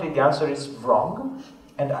unfortunately, the answer is wrong.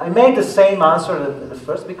 And I made the same answer at the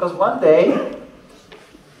first because one day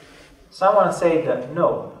someone said that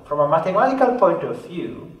no, from a mathematical point of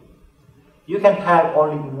view, you can have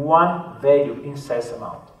only one value in sales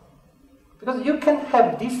amount. Because you can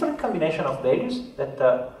have different combination of values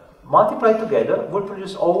that multiplied together will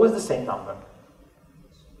produce always the same number.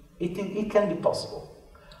 It can be possible.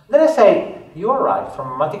 Then I say, you are right.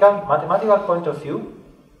 From a mathematical point of view,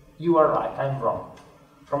 you are right, I'm wrong.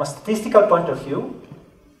 From a statistical point of view,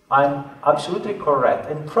 I'm absolutely correct.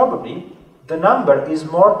 And probably the number is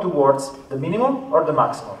more towards the minimum or the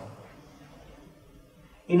maximum.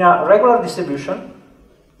 In a regular distribution,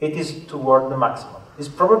 it is toward the maximum. It's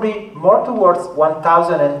probably more towards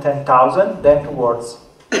 1,000 and 10,000 than towards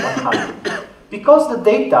 100. Because the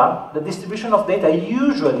data, the distribution of data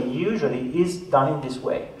usually is done in this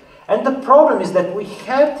way. And the problem is that we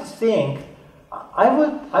have to think, I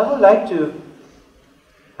would like to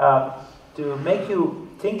make you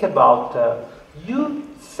think about, you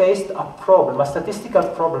faced a problem, a statistical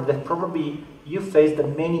problem that probably you faced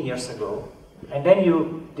many years ago, and then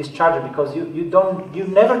you discharge it because you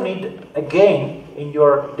never need again in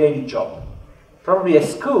your daily job. Probably at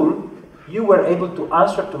school, you were able to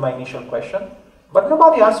answer to my initial question, but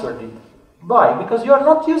nobody answered it. Why? Because you are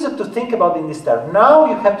not used to think about in this term. Now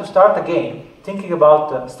you have to start again thinking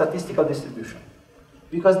about statistical distribution,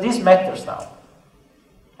 because this matters now.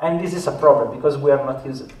 And this is a problem because we are not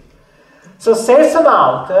used to it. So sales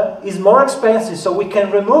amount is more expensive, so we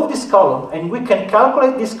can remove this column and we can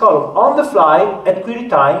calculate this column on the fly at query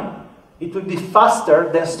time. It will be faster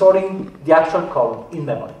than storing the actual column in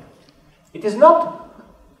memory. It is not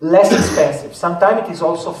less expensive. Sometimes it is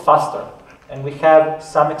also faster, and we have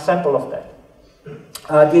some example of that.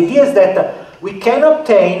 The idea is that we can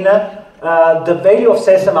obtain the value of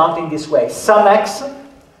sales amount in this way. Sum x,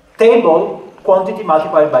 table, quantity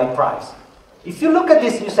multiplied by price. If you look at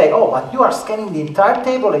this, you say, oh, but you are scanning the entire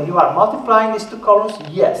table and you are multiplying these two columns?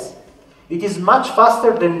 Yes. It is much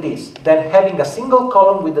faster than this, than having a single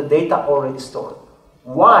column with the data already stored.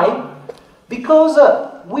 Why? Because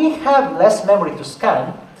we have less memory to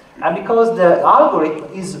scan, and because the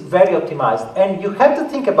algorithm is very optimized. And you have to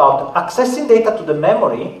think about accessing data to the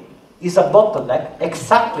memory is a bottleneck,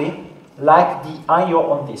 exactly like the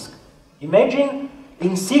I/O on disk. Imagine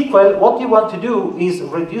in SQL, what you want to do is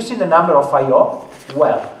reducing the number of I/O.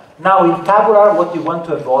 Well, now in Tabular, what you want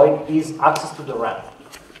to avoid is access to the RAM.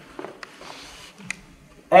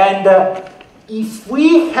 And if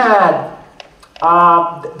we had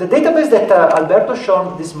the database that Alberto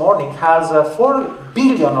showed this morning has 4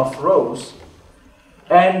 billion of rows,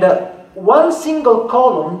 and one single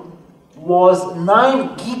column was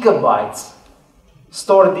 9 gigabytes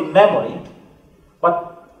stored in memory, but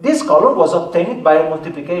this column was obtained by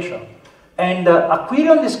multiplication. And a query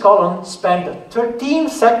on this column spent 13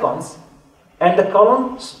 seconds, and the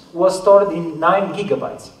column was stored in 9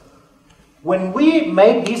 gigabytes. When we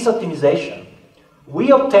made this optimization, we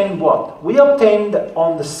obtained what? We obtained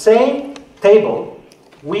on the same table,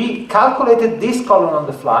 we calculated this column on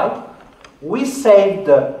the fly, we saved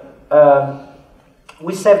a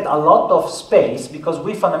lot of space because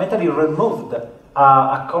we fundamentally removed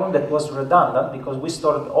a column that was redundant because we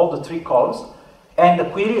stored all the 3 columns, and the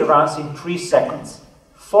query runs in 3 seconds,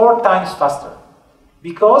 4 times faster,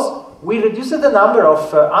 because we reduced the number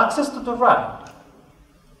of access to the RAM.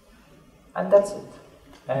 And that's it.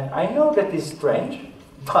 And I know that is strange,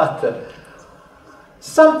 but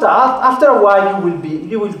after a while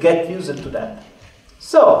you will get used to that.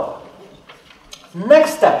 So,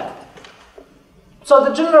 next step. So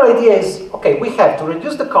the general idea is, okay, we have to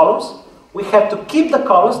reduce the columns, we have to keep the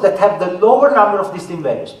columns that have the lower number of distinct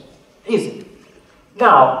values. Easy.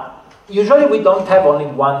 Now, usually we don't have only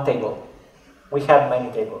one table. We have many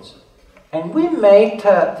tables. And we may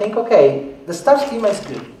think, okay, the star schema is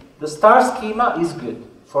good. The star schema is good.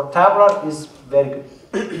 For Tabular is very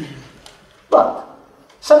good. But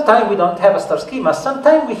sometimes we don't have a star schema.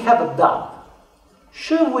 Sometimes we have a doubt.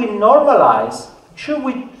 Should we normalize? Should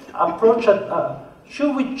we approach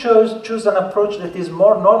should we choose an approach that is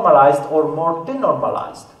more normalized or more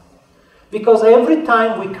denormalized? Because every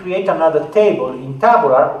time we create another table in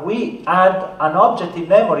Tabular, we add an object in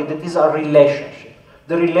memory that is a relationship.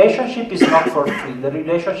 The relationship is not for free. The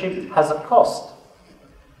relationship has a cost.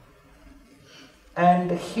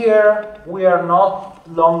 And here we are not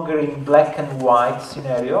longer in black and white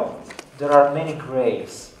scenario. There are many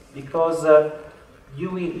grays because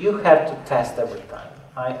you have to test every time.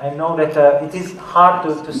 I know that it is hard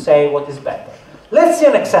to say what is better. Let's see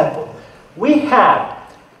an example. We have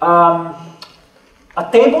a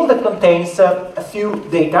table that contains a few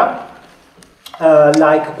data,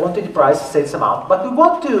 like quantity, price, sales amount, but we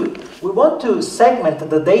want to segment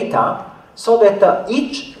the data so that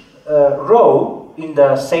each row in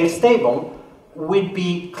the sales table will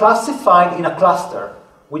be classified in a cluster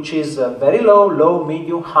which is very low, low,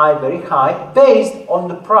 medium, high, very high, based on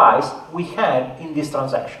the price we had in this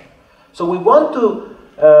transaction. So we want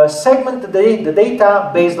to segment the data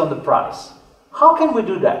based on the price. How can we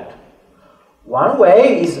do that? One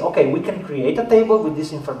way is, okay, we can create a table with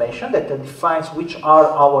this information that defines which are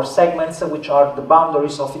our segments, which are the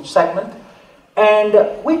boundaries of each segment, and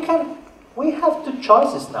we have two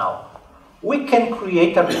choices now. We can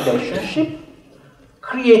create a relationship,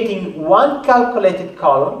 creating one calculated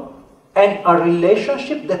column and a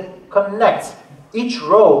relationship that connects each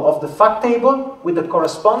row of the fact table with the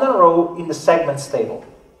corresponding row in the segments table.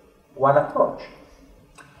 One approach.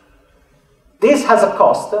 This has a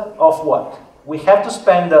cost of what? We have to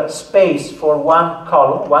spend space for one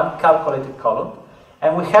column, one calculated column,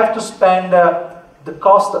 and we have to spend the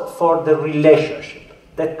cost for the relationship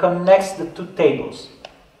that connects the two tables.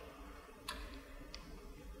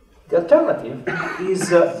 The alternative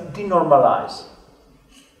is denormalize.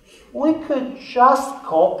 We could just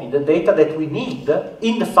copy the data that we need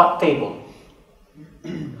in the fact table.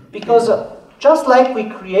 Because just like we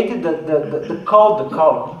created the code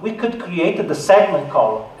column, we could create the segment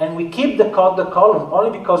column. And we keep the code column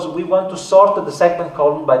only because we want to sort the segment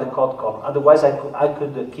column by the code column. Otherwise, I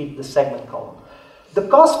could keep the segment column. The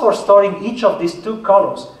cost for storing each of these two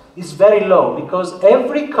columns is very low because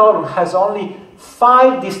every column has only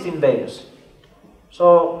 5 distinct values.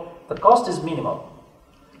 So the cost is minimal.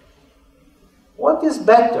 What is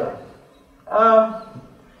better?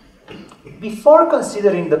 Before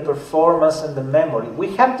considering the performance and the memory,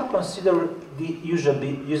 we have to consider the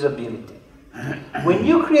usability. When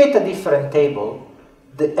you create a different table,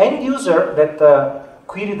 the end user that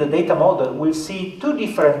query the data model will see two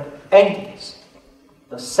different entities,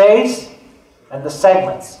 the sales and the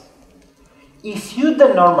segments. If you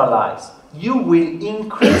denormalize, you will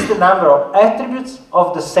increase the number of attributes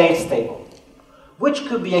of the sales table, which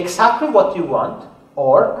could be exactly what you want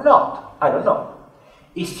or not. I don't know.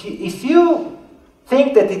 If you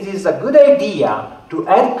think that it is a good idea to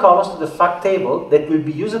add columns to the fact table that will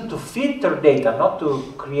be used to filter data, not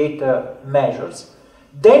to create measures,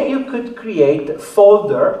 then you could create a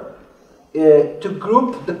folder to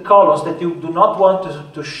group the columns that you do not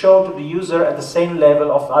want to show to the user at the same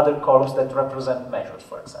level of other columns that represent measures,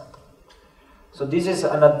 for example. So this is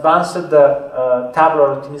an advanced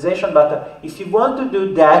tabular optimization, but if you want to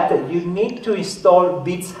do that, you need to install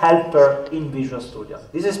Bits Helper in Visual Studio.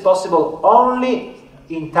 This is possible only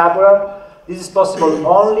in Tabular. This is possible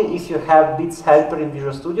only if you have Bits Helper in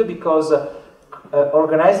Visual Studio, because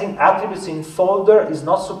organizing attributes in folder is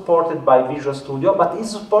not supported by Visual Studio, but is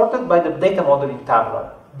supported by the data model in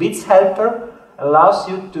Tabular. Bits Helper allows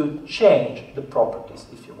you to change the properties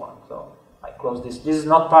if you want. So I close this. This is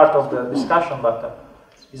not part of the discussion, but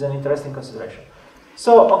is an interesting consideration.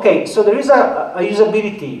 So, okay, so there is a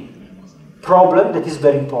usability problem that is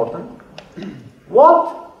very important.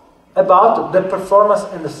 What about the performance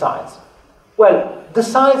and the size? Well, the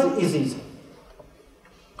size is easy.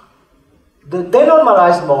 The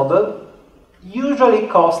denormalized model usually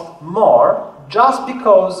costs more just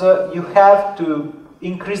because you have to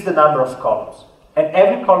increase the number of columns, and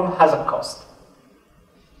every column has a cost.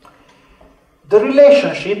 The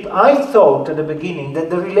relationship, I thought at the beginning that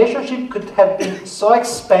the relationship could have been so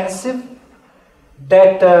expensive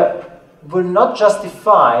that would not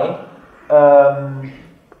justify the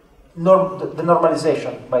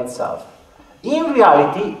normalization by itself. In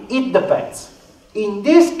reality, it depends. In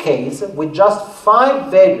this case, with just 5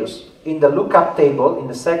 values in the lookup table, in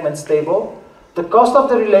the segments table, the cost of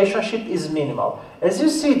the relationship is minimal. As you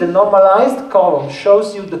see, the normalized column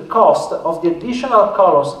shows you the cost of the additional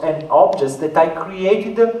columns and objects that I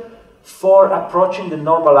created for approaching the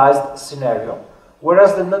normalized scenario,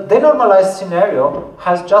 whereas the denormalized scenario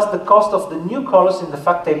has just the cost of the new columns in the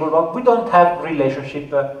fact table, but we don't have relationship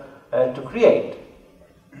to create.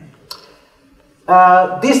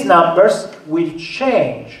 These numbers will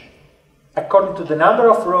change according to the number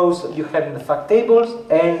of rows you have in the fact tables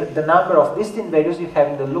and the number of distinct values you have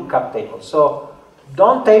in the lookup table. So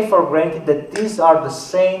don't take for granted that these are the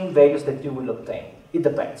same values that you will obtain. It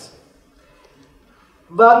depends.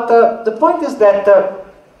 But the point is that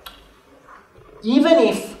even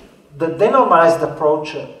if the denormalized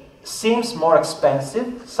approach seems more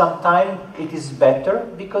expensive, sometimes it is better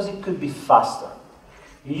because it could be faster.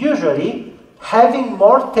 Usually, having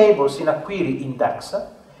more tables in a query index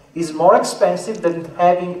is more expensive than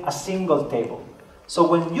having a single table. So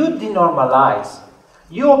when you denormalize,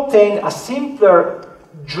 you obtain a simpler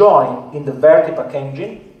join in the VertiPack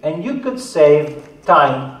engine, and you could save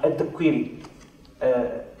time at the query,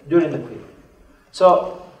 during the query.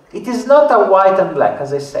 So It is not a white and black,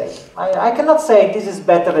 as I say. I cannot say this is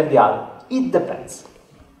better than the other. It depends.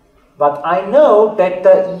 But I know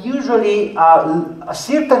that usually a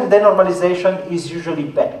certain denormalization is usually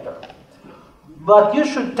better. But you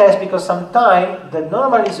should test, because sometimes the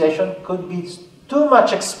normalization could be too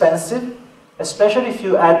much expensive, especially if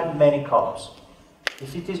you add many columns.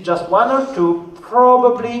 If it is just one or two,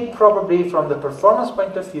 probably from the performance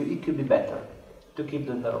point of view, it could be better to keep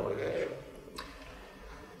the normalization.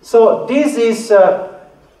 So this is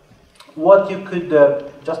what you could,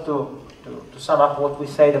 just to sum up what we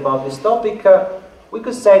said about this topic, we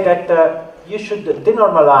could say that you should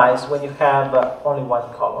denormalize when you have only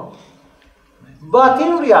one column. But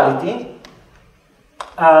in reality,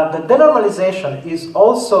 the denormalization is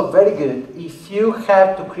also very good if you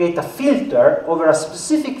have to create a filter over a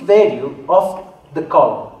specific value of the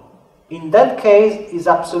column. In that case, it's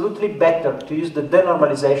absolutely better to use the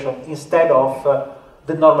denormalization instead of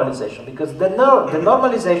the normalization, because the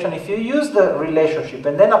normalization, if you use the relationship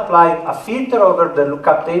and then apply a filter over the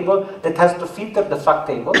lookup table that has to filter the fact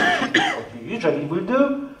table, what you usually will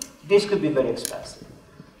do, this could be very expensive.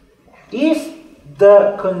 If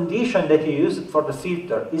the condition that you use for the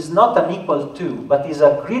filter is not an equal to, but is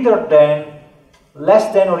a greater than,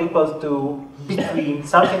 less than or equal to, between,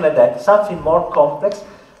 something like that, something more complex,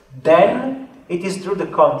 then it is true the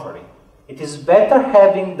contrary. It is better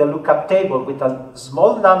having the lookup table with a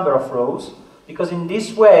small number of rows, because in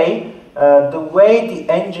this way, the way the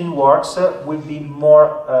engine works will be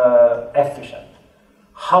more efficient.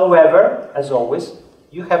 However, as always,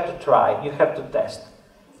 you have to try, you have to test.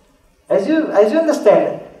 As you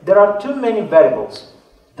understand, there are too many variables.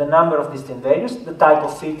 The number of distinct values, the type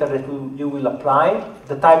of filter that you will apply,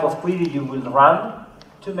 the type of query you will run,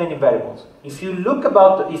 too many variables. If you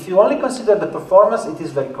only consider the performance, it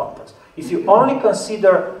is very complex. If you only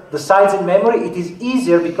consider the size in memory, it is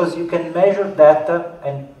easier because you can measure data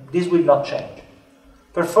and this will not change.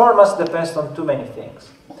 Performance depends on too many things.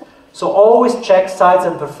 So always check size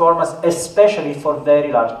and performance, especially for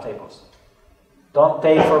very large tables. Don't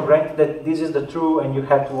take for granted that this is the true and you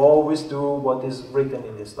have to always do what is written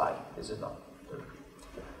in this slide. This is not true.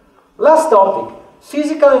 Last topic,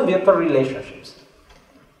 physical and virtual relationships.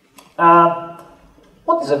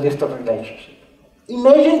 What is a virtual relationship?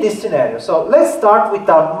 Imagine this scenario. So let's start with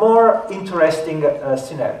a more interesting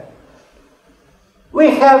scenario. We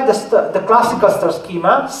have the classical star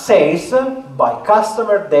schema, sales by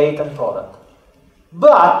customer, date, and product.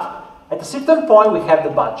 But at a certain point, we have the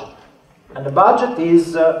budget. And the budget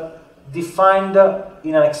is defined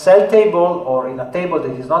in an Excel table or in a table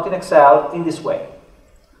that is not in Excel in this way.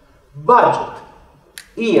 Budget,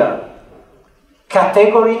 year,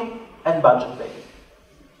 category, and budget value.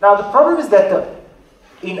 Now the problem is that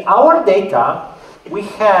in our data, we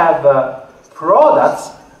have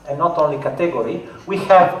products and not only category. We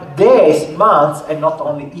have days, months, and not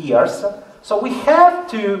only years. So we have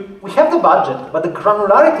the budget, but the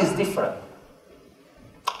granularity is different.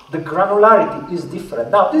 The granularity is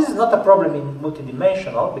different. Now, this is not a problem in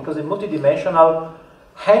multidimensional, because in multidimensional,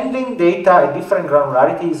 handling data at different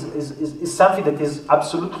granularity is something that is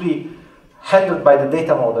absolutely handled by the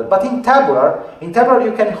data model. But in Tabular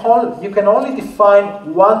you can only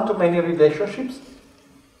define one-to-many relationships,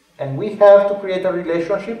 and we have to create a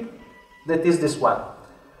relationship that is this one.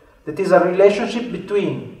 That is a relationship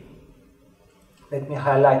between, let me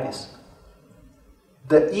highlight this,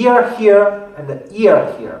 the year here and the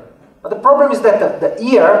year here. But the problem is that the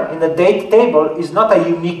year in the date table is not a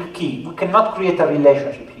unique key. We cannot create a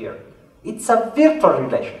relationship here. It's a virtual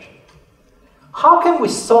relationship. How can we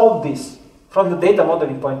solve this from the data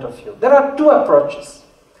modeling point of view? There are two approaches.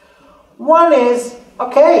 One is,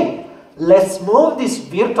 okay, let's move this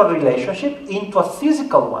virtual relationship into a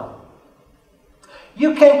physical one.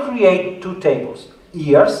 You can create two tables,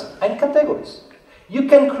 years and categories. You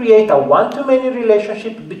can create a one-to-many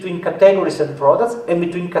relationship between categories and products and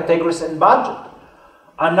between categories and budget.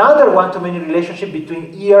 Another one-to-many relationship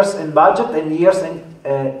between years and budget and years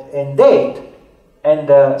and date.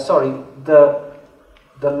 And sorry, the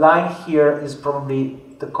line here is probably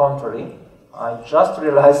the contrary. I just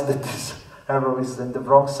realized that this arrow is on the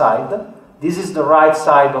wrong side. This is the right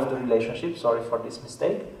side of the relationship. Sorry for this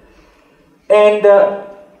mistake. And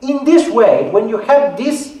in this way, when you have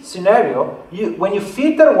this scenario, when you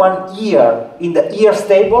filter one year in the years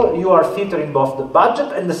table, you are filtering both the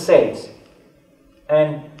budget and the sales.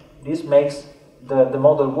 And this makes the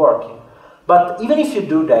model working. But even if you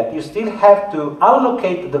do that, you still have to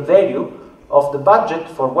allocate the value of the budget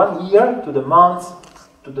for 1 year to the months,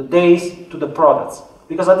 to the days, to the products.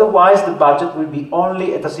 Because otherwise the budget will be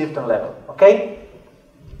only at a certain level. Okay?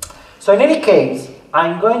 So in any case,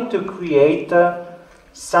 I'm going to create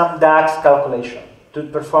some DAX calculation to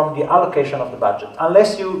perform the allocation of the budget.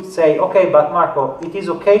 Unless you say, okay, but Marco, it is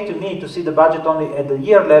okay to me to see the budget only at the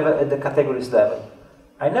year level, at the categories level.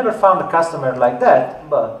 I never found a customer like that,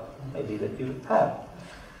 but maybe that you have.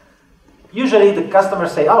 Usually the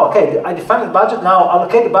customers say, oh, okay, I defined the budget, now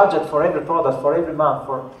allocate the budget for every product, for every month,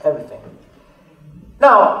 for everything.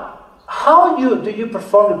 Now, how do you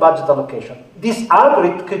perform the budget allocation? This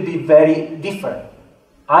algorithm could be very different.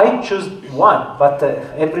 I choose one, but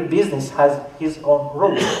every business has his own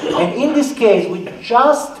rules. And in this case, we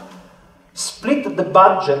just split the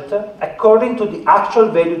budget according to the actual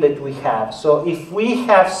value that we have. So if we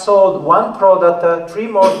have sold one product 3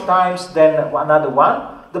 more times than another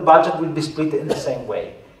one, the budget will be split in the same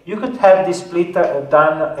way. You could have this split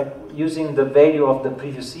done using the value of the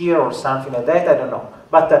previous year or something like that, I don't know.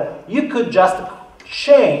 But you could just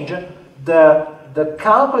change the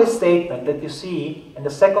calculate statement that you see in the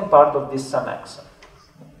second part of this SumX.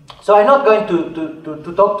 So I'm not going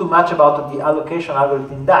to talk too much about the allocation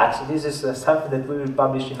algorithm in DAX. This is something that we will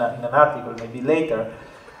publish in an article maybe later.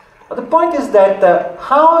 But the point is that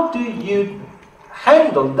how do you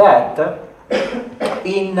handle that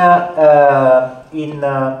in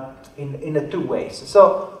two ways?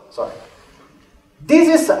 So, sorry. This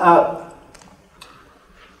is an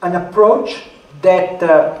approach that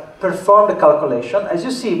perform the calculation. As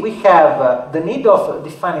you see, we have the need of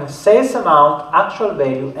defining sales amount, actual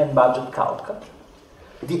value, and budget calc.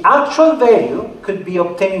 The actual value could be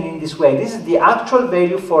obtained in this way. This is the actual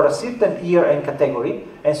value for a certain year and category,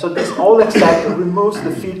 and so this all except removes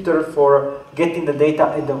the filter for getting the data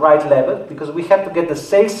at the right level, because we have to get the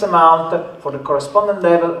sales amount for the corresponding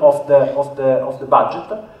level of the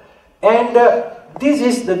budget, and this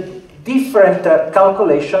is the different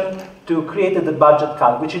calculation to create the budget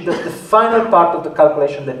calc, which is the final part of the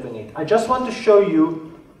calculation that we need. I just want to show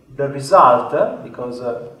you the result, because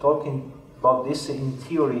talking about this in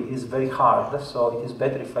theory is very hard, so it is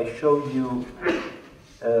better if I show you,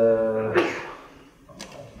 I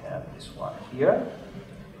have this one here.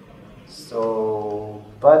 So,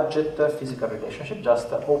 budget physical relationship,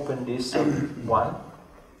 just open this one.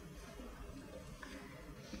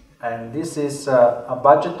 And this is a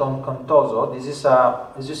budget on Contoso. This is,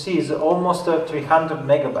 as you see, is almost 300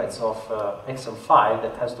 megabytes of Excel file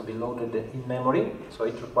that has to be loaded in memory. So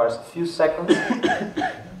it requires a few seconds.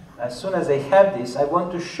 As soon as I have this, I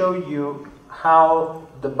want to show you how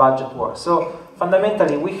the budget works. So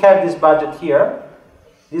fundamentally, we have this budget here.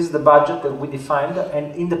 This is the budget that we defined.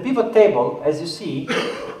 And in the pivot table, as you see,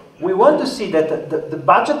 we want to see that the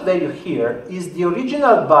budget value here is the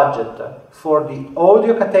original budget for the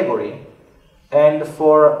audio category and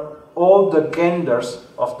for all the genders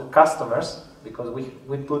of the customers, because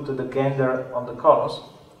we put the gender on the columns.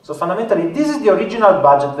 So fundamentally, this is the original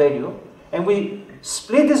budget value, and we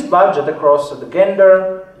split this budget across the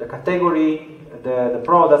gender, the category, the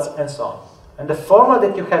products, and so on. And the formula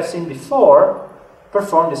that you have seen before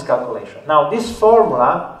performed this calculation. Now, this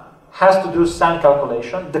formula has to do some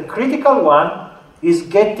calculation. The critical one is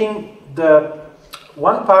getting the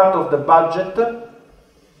one part of the budget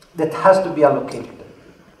that has to be allocated.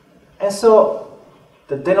 And so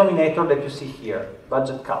the denominator that you see here,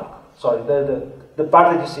 budget calc, sorry, the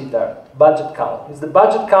part that you see there, budget calc, is the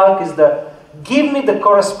budget calc is the give me the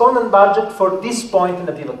corresponding budget for this point in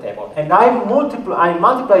the pivot table. And I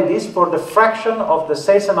multiply this for the fraction of the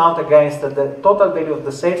sales amount against the total value of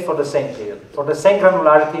the sales for the same period, for the same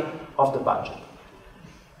granularity of the budget.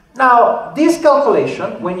 Now, this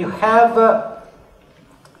calculation, when you have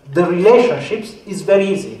the relationships, is very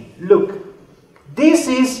easy. Look, this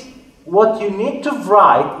is what you need to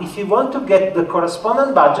write if you want to get the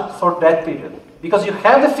corresponding budget for that period. Because you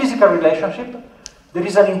have the physical relationship, there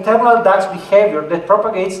is an internal DAX behavior that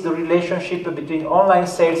propagates the relationship between online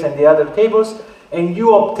sales and the other tables, and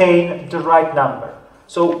you obtain the right number.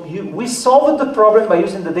 So we solved the problem by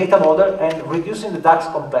using the data model and reducing the DAX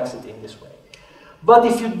complexity in this way. But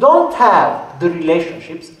if you don't have the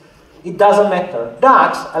relationships, it doesn't matter.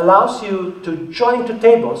 DAX allows you to join two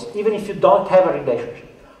tables even if you don't have a relationship.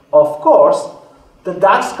 Of course, the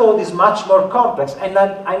DAX code is much more complex, and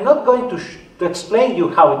I'm not going to explain you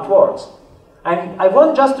how it works. I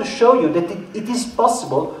want just to show you that it is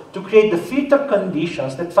possible to create the filter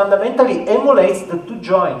conditions that fundamentally emulates the two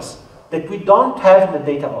joins that we don't have in the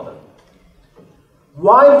data model.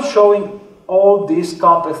 Why I'm showing all this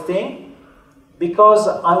complex thing? Because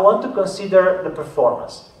I want to consider the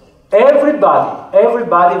performance.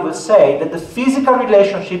 Everybody will say that the physical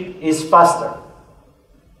relationship is faster.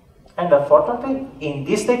 And unfortunately, in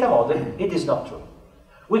this data model, it is not true.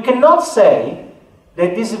 We cannot say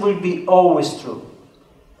that this will be always true.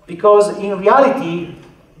 because in reality,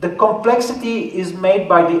 the complexity is made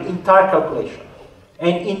by the entire calculation.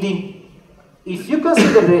 And if you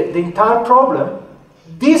consider the entire problem,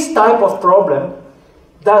 this type of problem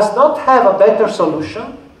does not have a better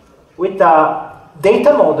solution with a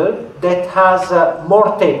data model that has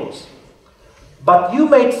more tables. But you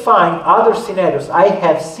may find other scenarios, I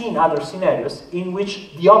have seen other scenarios, in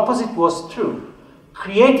which the opposite was true.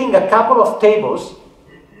 Creating a couple of tables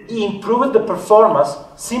improved the performance,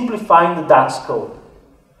 simplifying the DAX code.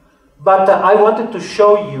 But I wanted to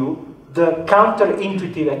show you the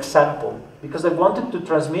counterintuitive example, because I wanted to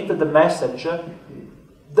transmit the message.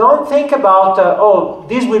 Don't think about, oh,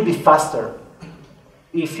 this will be faster.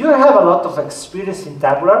 If you have a lot of experience in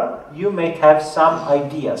Tabular, you may have some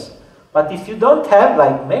ideas. But if you don't have,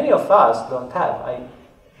 like many of us don't have,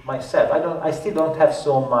 I still don't have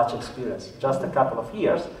so much experience, just a couple of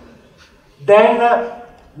years, then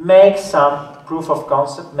make some proof of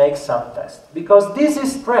concept, make some tests. Because this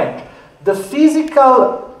is strange. The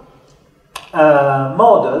physical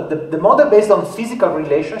model, the model based on physical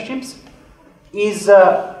relationships is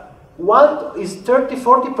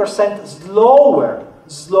 30–40%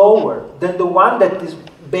 slower than the one that is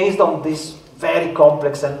based on this very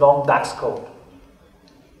complex and long DAX code.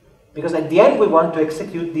 Because at the end we want to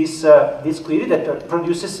execute this, this query that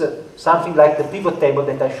produces something like the pivot table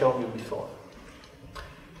that I showed you before.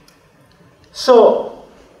 So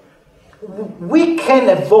we can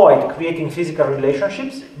avoid creating physical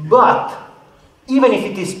relationships, but even if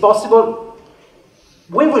it is possible,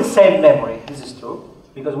 we will save memory. This is true,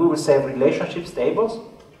 because we will save relationships tables.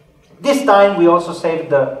 This time we also save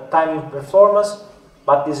the time in performance,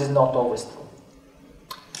 but this is not always true.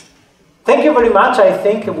 Thank you very much. I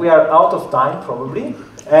think we are out of time, probably.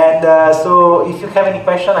 And so if you have any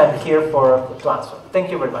question, I'm here to answer.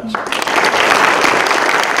 Thank you very much.